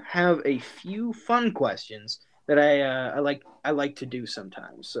do have a few fun questions that I like to do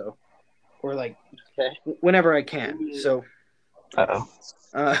sometimes. So, or like Okay. whenever I can. So, Uh-oh.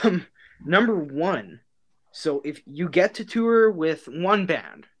 number one. So if you get to tour with one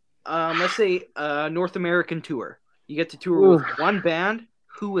band, let's say a North American tour, you get to tour with one band.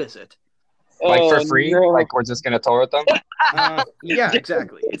 Who is it? Like for Oh, free? no. Like we're just gonna tour with them? Yeah,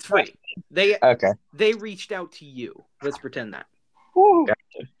 exactly. It's free. Okay. They reached out to you. Let's pretend that. Woo.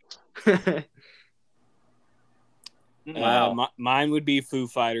 Wow. Mine would be Foo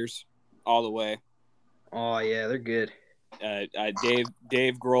Fighters, all the way. Oh yeah, they're good.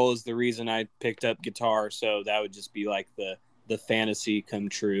 Dave Grohl is the reason I picked up guitar, so that would just be like the fantasy come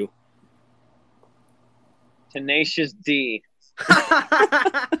true. Tenacious D.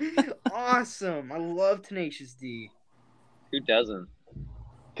 Awesome. I love Tenacious D. Who doesn't?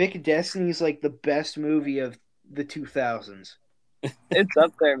 Pick of Destiny is like the best movie of the 2000s. It's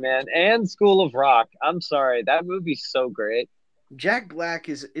up there, man. And School of Rock. I'm sorry. That movie's so great. Jack Black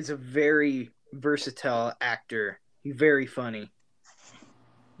is a very versatile actor. He's very funny.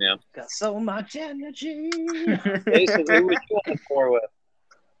 Yeah. Got so much energy. Jason, who would you want to tour with?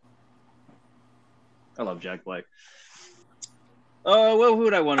 I love Jack Black. Well, who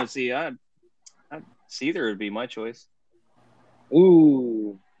would I want to see? I'd Seether would be my choice.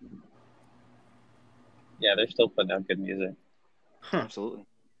 Ooh. Yeah, they're still putting out good music. Absolutely.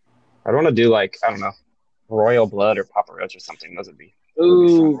 I'd want to do like, I don't know, Royal Blood or Papa Roach or something. Those would be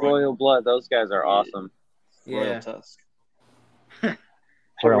Ooh, fun. Royal Blood. Those guys are awesome. Royal Yeah. Tusk.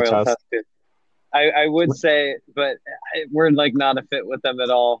 Royal Tusk. Tusk. I would say, but we're like not a fit with them at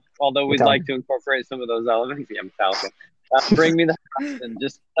all. Although we'd Metallica. like to incorporate some of those elements. Yeah, Metallica. Bring me the horizon.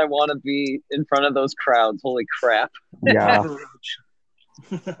 Just I want to be in front of those crowds. Holy crap! Yeah.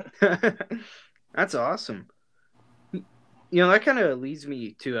 That's awesome. You know, that kind of leads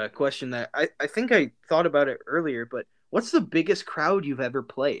me to a question that I think I thought about it earlier, but what's the biggest crowd you've ever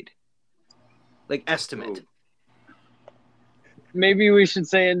played? Like, estimate. Maybe we should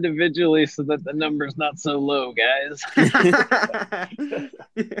say individually so that the number's not so low, guys.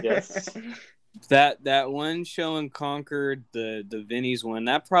 Yes. That one show in Concord, the Vinnie's one,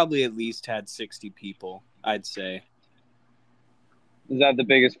 that probably at least had 60 people, I'd say. Is that the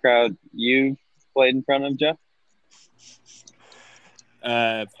biggest crowd you've played in front of, Jeff?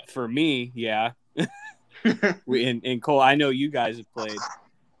 For me, yeah. And Cole, I know you guys have played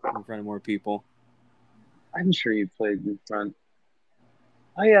in front of more people. I'm sure you played in front.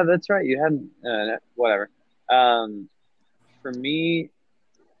 Oh yeah, that's right. You had whatever. For me,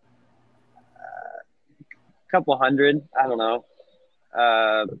 a couple hundred. I don't know.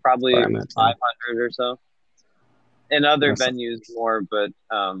 Probably Where I'm at, 500 or so. In other Yes. venues more, but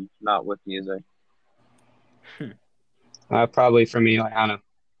not with music. Probably for me, like, I don't know,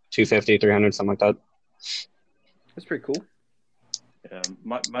 250, 300, something like that. That's pretty cool. Yeah,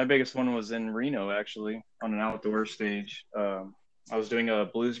 my biggest one was in Reno, actually, on an outdoor stage. I was doing a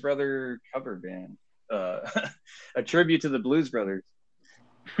Blues Brother cover band, a tribute to the Blues Brothers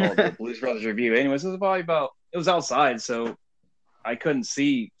called the Blues Brothers Review. Anyways, it was outside, so I couldn't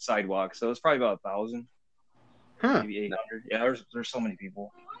see sidewalks, so it was probably about 1,000, Huh. maybe 800. Yeah, there's so many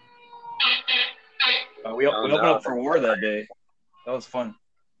people. We opened up for War that day. That was fun.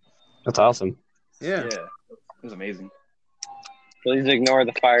 That's awesome. Yeah. Yeah, it was amazing. Please ignore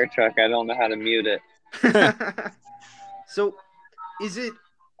the fire truck. I don't know how to mute it. So,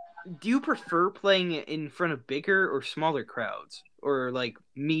 do you prefer playing in front of bigger or smaller crowds, or like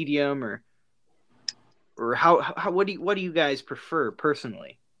medium, or how what do you guys prefer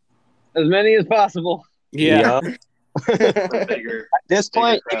personally? As many as possible. Yeah. Bigger, At this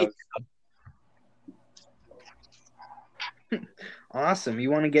point, crowds. Awesome.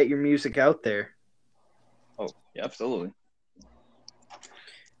 You want to get your music out there. Oh, yeah, absolutely.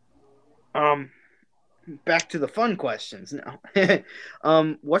 Back to the fun questions now.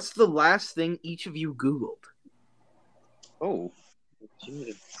 What's the last thing each of you Googled? Oh,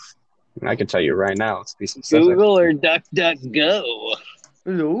 I can tell you right now. Let's be specific. Google or DuckDuckGo?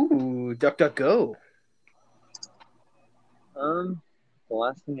 Ooh, DuckDuckGo. The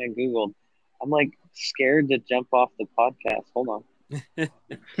last thing I Googled. I'm like scared to jump off the podcast. Hold on.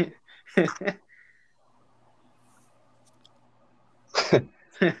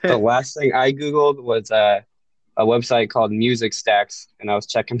 The last thing I Googled was a website called Music Stacks, and I was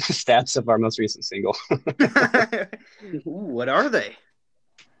checking the stats of our most recent single. Ooh, what are they?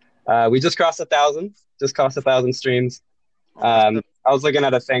 We just crossed 1,000. Just crossed 1,000 streams. Awesome. I was looking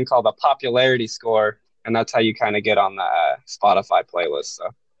at a thing called a popularity score, and that's how you kind of get on the Spotify playlist. So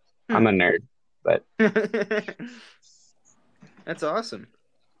I'm a nerd, but That's awesome.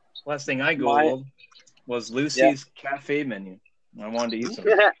 Last thing I googled was Lucy's cafe menu. I wanted to eat some.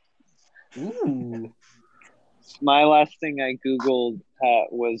 Ooh. My last thing I googled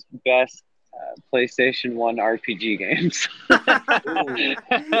was best PlayStation 1 RPG games.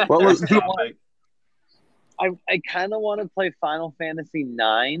 what was I kind of want to play Final Fantasy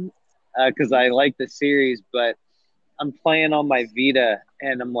 9 because I like the series, but I'm playing on my Vita,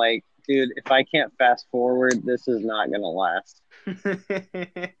 and I'm like, dude, if I can't fast forward, this is not gonna last.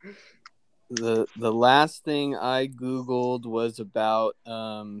 The last thing I googled was about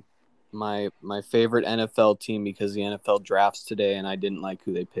my favorite NFL team because the NFL drafts today and I didn't like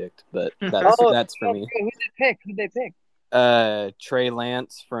who they picked, but that's for me. Who'd they pick? Trey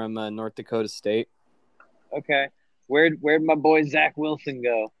Lance from North Dakota State. Okay, where'd my boy Zach Wilson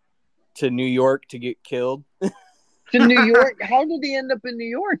go? To New York to get killed. To New York? How did he end up in New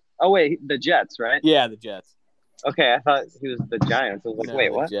York? Oh wait, the Jets, right? Yeah, the Jets. Okay, I thought he was the Giants. I was like, No,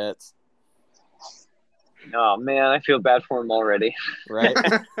 wait, the what? Jets. Oh man, I feel bad for him already. Right.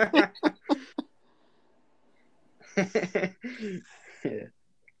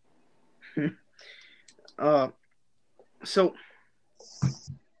 So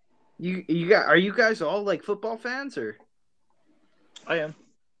are you guys all like football fans or? I am.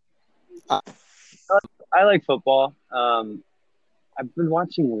 I like football. I've been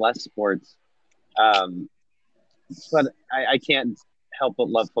watching less sports, but I can't help but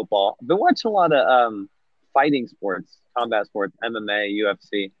love football. I've been watching a lot of fighting sports, combat sports, MMA,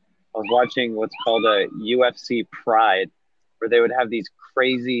 UFC. I was watching what's called a UFC Pride, where they would have these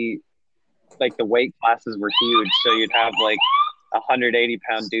crazy, like the weight classes were huge. So you'd have like a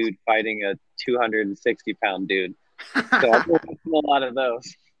 180-pound dude fighting a 260-pound dude. So I've been watching a lot of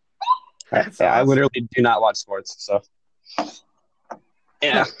those. That's I awesome. literally do not watch sports, so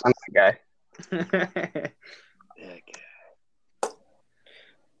yeah, I'm that guy.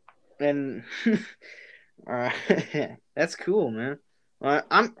 And that's cool, man.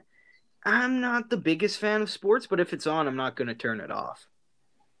 I'm not the biggest fan of sports, but if it's on, I'm not going to turn it off.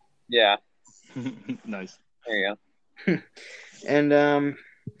 Yeah, Nice. there you go. And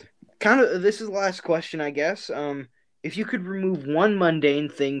kind of this is the last question, I guess. If you could remove one mundane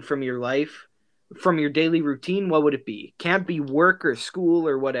thing from your life, from your daily routine, what would it be? Can't be work or school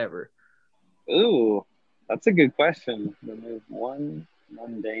or whatever. Ooh, that's a good question. Remove one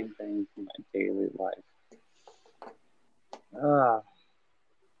mundane thing from my daily life.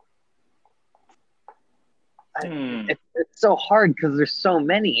 It's so hard because there's so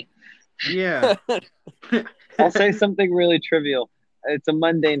many. Yeah. I'll say something really trivial. It's a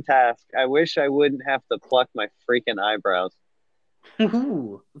mundane task. I wish I wouldn't have to pluck my freaking eyebrows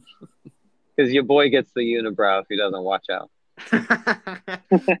Ooh. because your boy gets the unibrow if he doesn't watch out.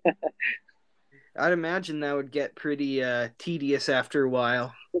 I'd imagine that would get pretty tedious after a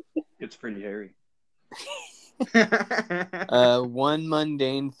while. It's pretty hairy. One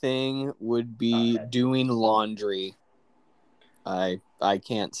mundane thing would be doing laundry. I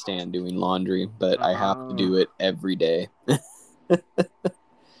can't stand doing laundry, but I have to do it every day.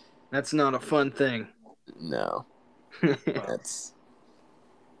 That's not a fun thing. No, that's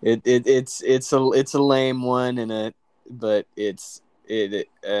it's a lame one, but I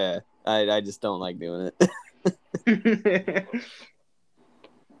just don't like doing it.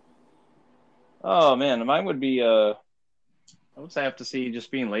 Oh man, mine would be I would say I have to see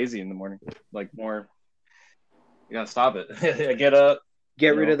just being lazy in the morning. Like more, you gotta stop it. I get up,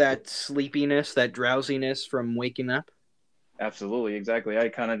 Get rid of that sleepiness, that drowsiness from waking up. Absolutely, exactly. I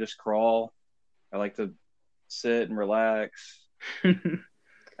kind of just crawl. I like to sit and relax.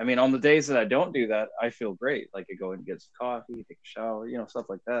 I mean, on the days that I don't do that, I feel great. Like I go and get some coffee, take a shower, stuff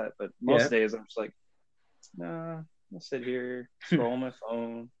like that. But most days I'm just like, nah, I'll sit here, scroll on my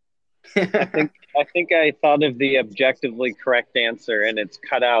phone. I think I thought of the objectively correct answer, and it's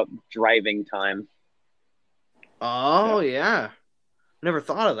cut out driving time. Oh yeah, never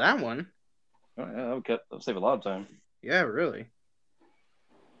thought of that one. Oh, yeah, that would save a lot of time. Yeah, really.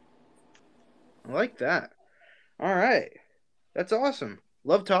 I like that. All right, that's awesome.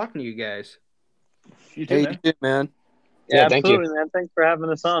 Love talking to you guys. You too, Hey, man. you too, man. Yeah, Thank you. absolutely, man. Thanks for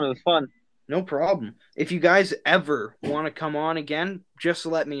having us on. It was fun. No problem. If you guys ever want to come on again, just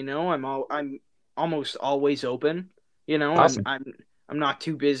let me know. I'm almost always open. Awesome. I'm not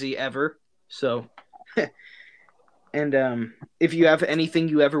too busy ever. So And if you have anything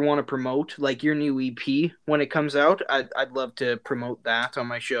you ever want to promote, like your new EP when it comes out, I'd love to promote that on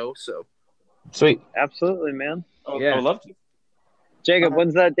my show. So Sweet. Absolutely, man. Yeah. I would love to. Jacob,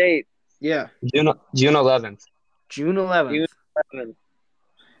 when's that date? yeah, June 11th. June 11th. June 11th.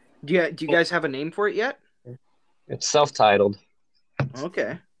 Do you guys have a name for it yet? It's self-titled.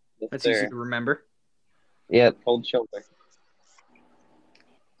 Okay, Yes, that's sir. easy to remember. Yep. Cold shoulder.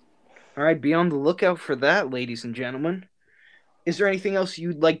 All right, be on the lookout for that, ladies and gentlemen. Is there anything else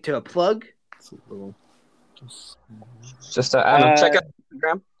you'd like to plug? Just I don't know, check Uh, out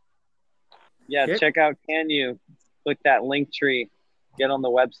Instagram. Yeah, Okay. check out Can You. Click that link tree. Get on the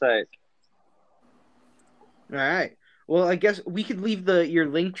website. All right. Well, I guess we could leave your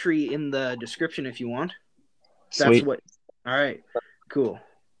link tree in the description if you want. That's Sweet. what. All right. Cool.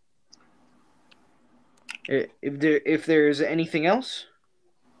 If there's anything else,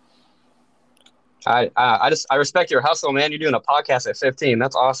 I respect your hustle, man. You're doing a podcast at 15.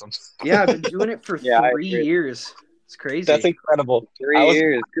 That's awesome. yeah, I've been doing it for Yeah, I 3 agree. years. It's crazy. That's incredible. 3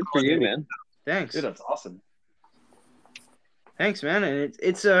 years. Good for you, man. Thanks. Dude, that's awesome. Thanks, man. And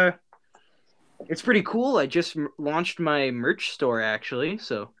it's pretty cool. I just launched my merch store actually.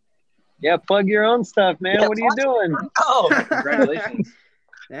 So Yeah, plug your own stuff, man. Yeah, What are you doing? Oh, Congratulations.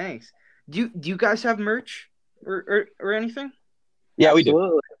 Thanks. Do you guys have merch or anything? yeah, we do.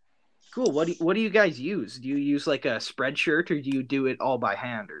 Absolutely. Cool. What do you guys use? Do you use like a Spreadshirt or do you do it all by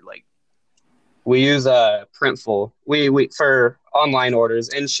hand or like? We use Printful. We for online orders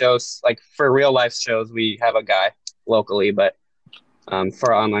in shows, like for real life shows, we have a guy locally, but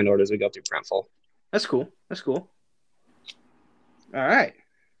for online orders, we go through Printful. That's cool. That's cool. All right.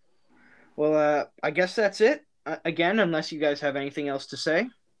 Well, I guess that's it. Again, unless you guys have anything else to say.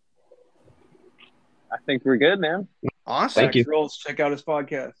 I think we're good, man. Awesome. Thank you. Rolls, check out his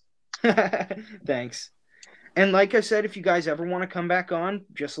podcast. Thanks. And like I said, if you guys ever want to come back on,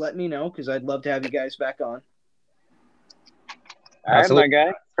 just let me know because I'd love to have you guys back on. All right, Absolutely. my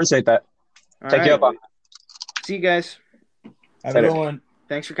guy. Appreciate that. All Take you right. up on. See you guys. Have Later. a good one.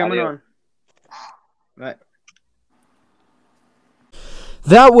 Thanks for coming Adios. on. Bye.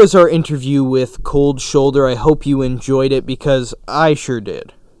 That was our interview with Cold Shoulder. I hope you enjoyed it because I sure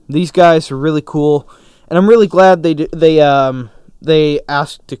did. These guys are really cool, and I'm really glad they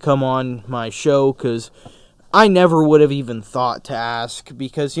asked to come on my show because I never would have even thought to ask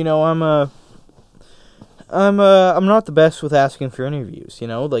because I'm not the best with asking for interviews.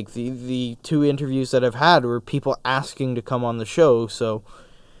 Like the 2 interviews that I've had were people asking to come on the show. So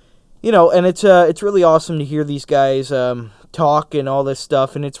and it's really awesome to hear these guys talk and all this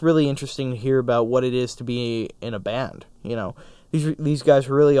stuff, and it's really interesting to hear about what it is to be in a band. These guys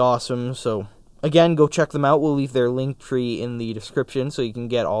are really awesome. So again, go check them out. We'll leave their link tree in the description so you can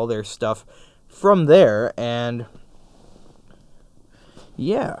get all their stuff from there. And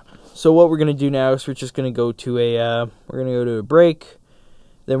yeah, so what we're gonna do now is we're just gonna go to a break.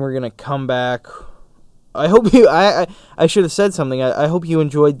 Then we're gonna come back. I hope you. I should have said something. I hope you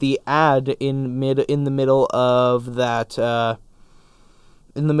enjoyed the ad in the middle of that.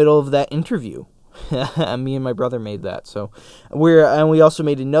 In the middle of that interview, me and my brother made that. So we also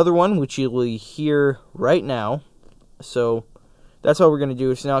made another one, which you will hear right now. So that's all we're gonna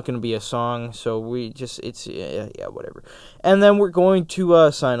do. It's not gonna be a song. So whatever. And then we're going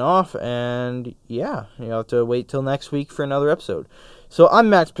to sign off. And yeah, you'll have to wait till next week for another episode. So I'm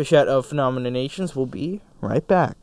Max Pichette of Phenomena Nations. We'll be right back.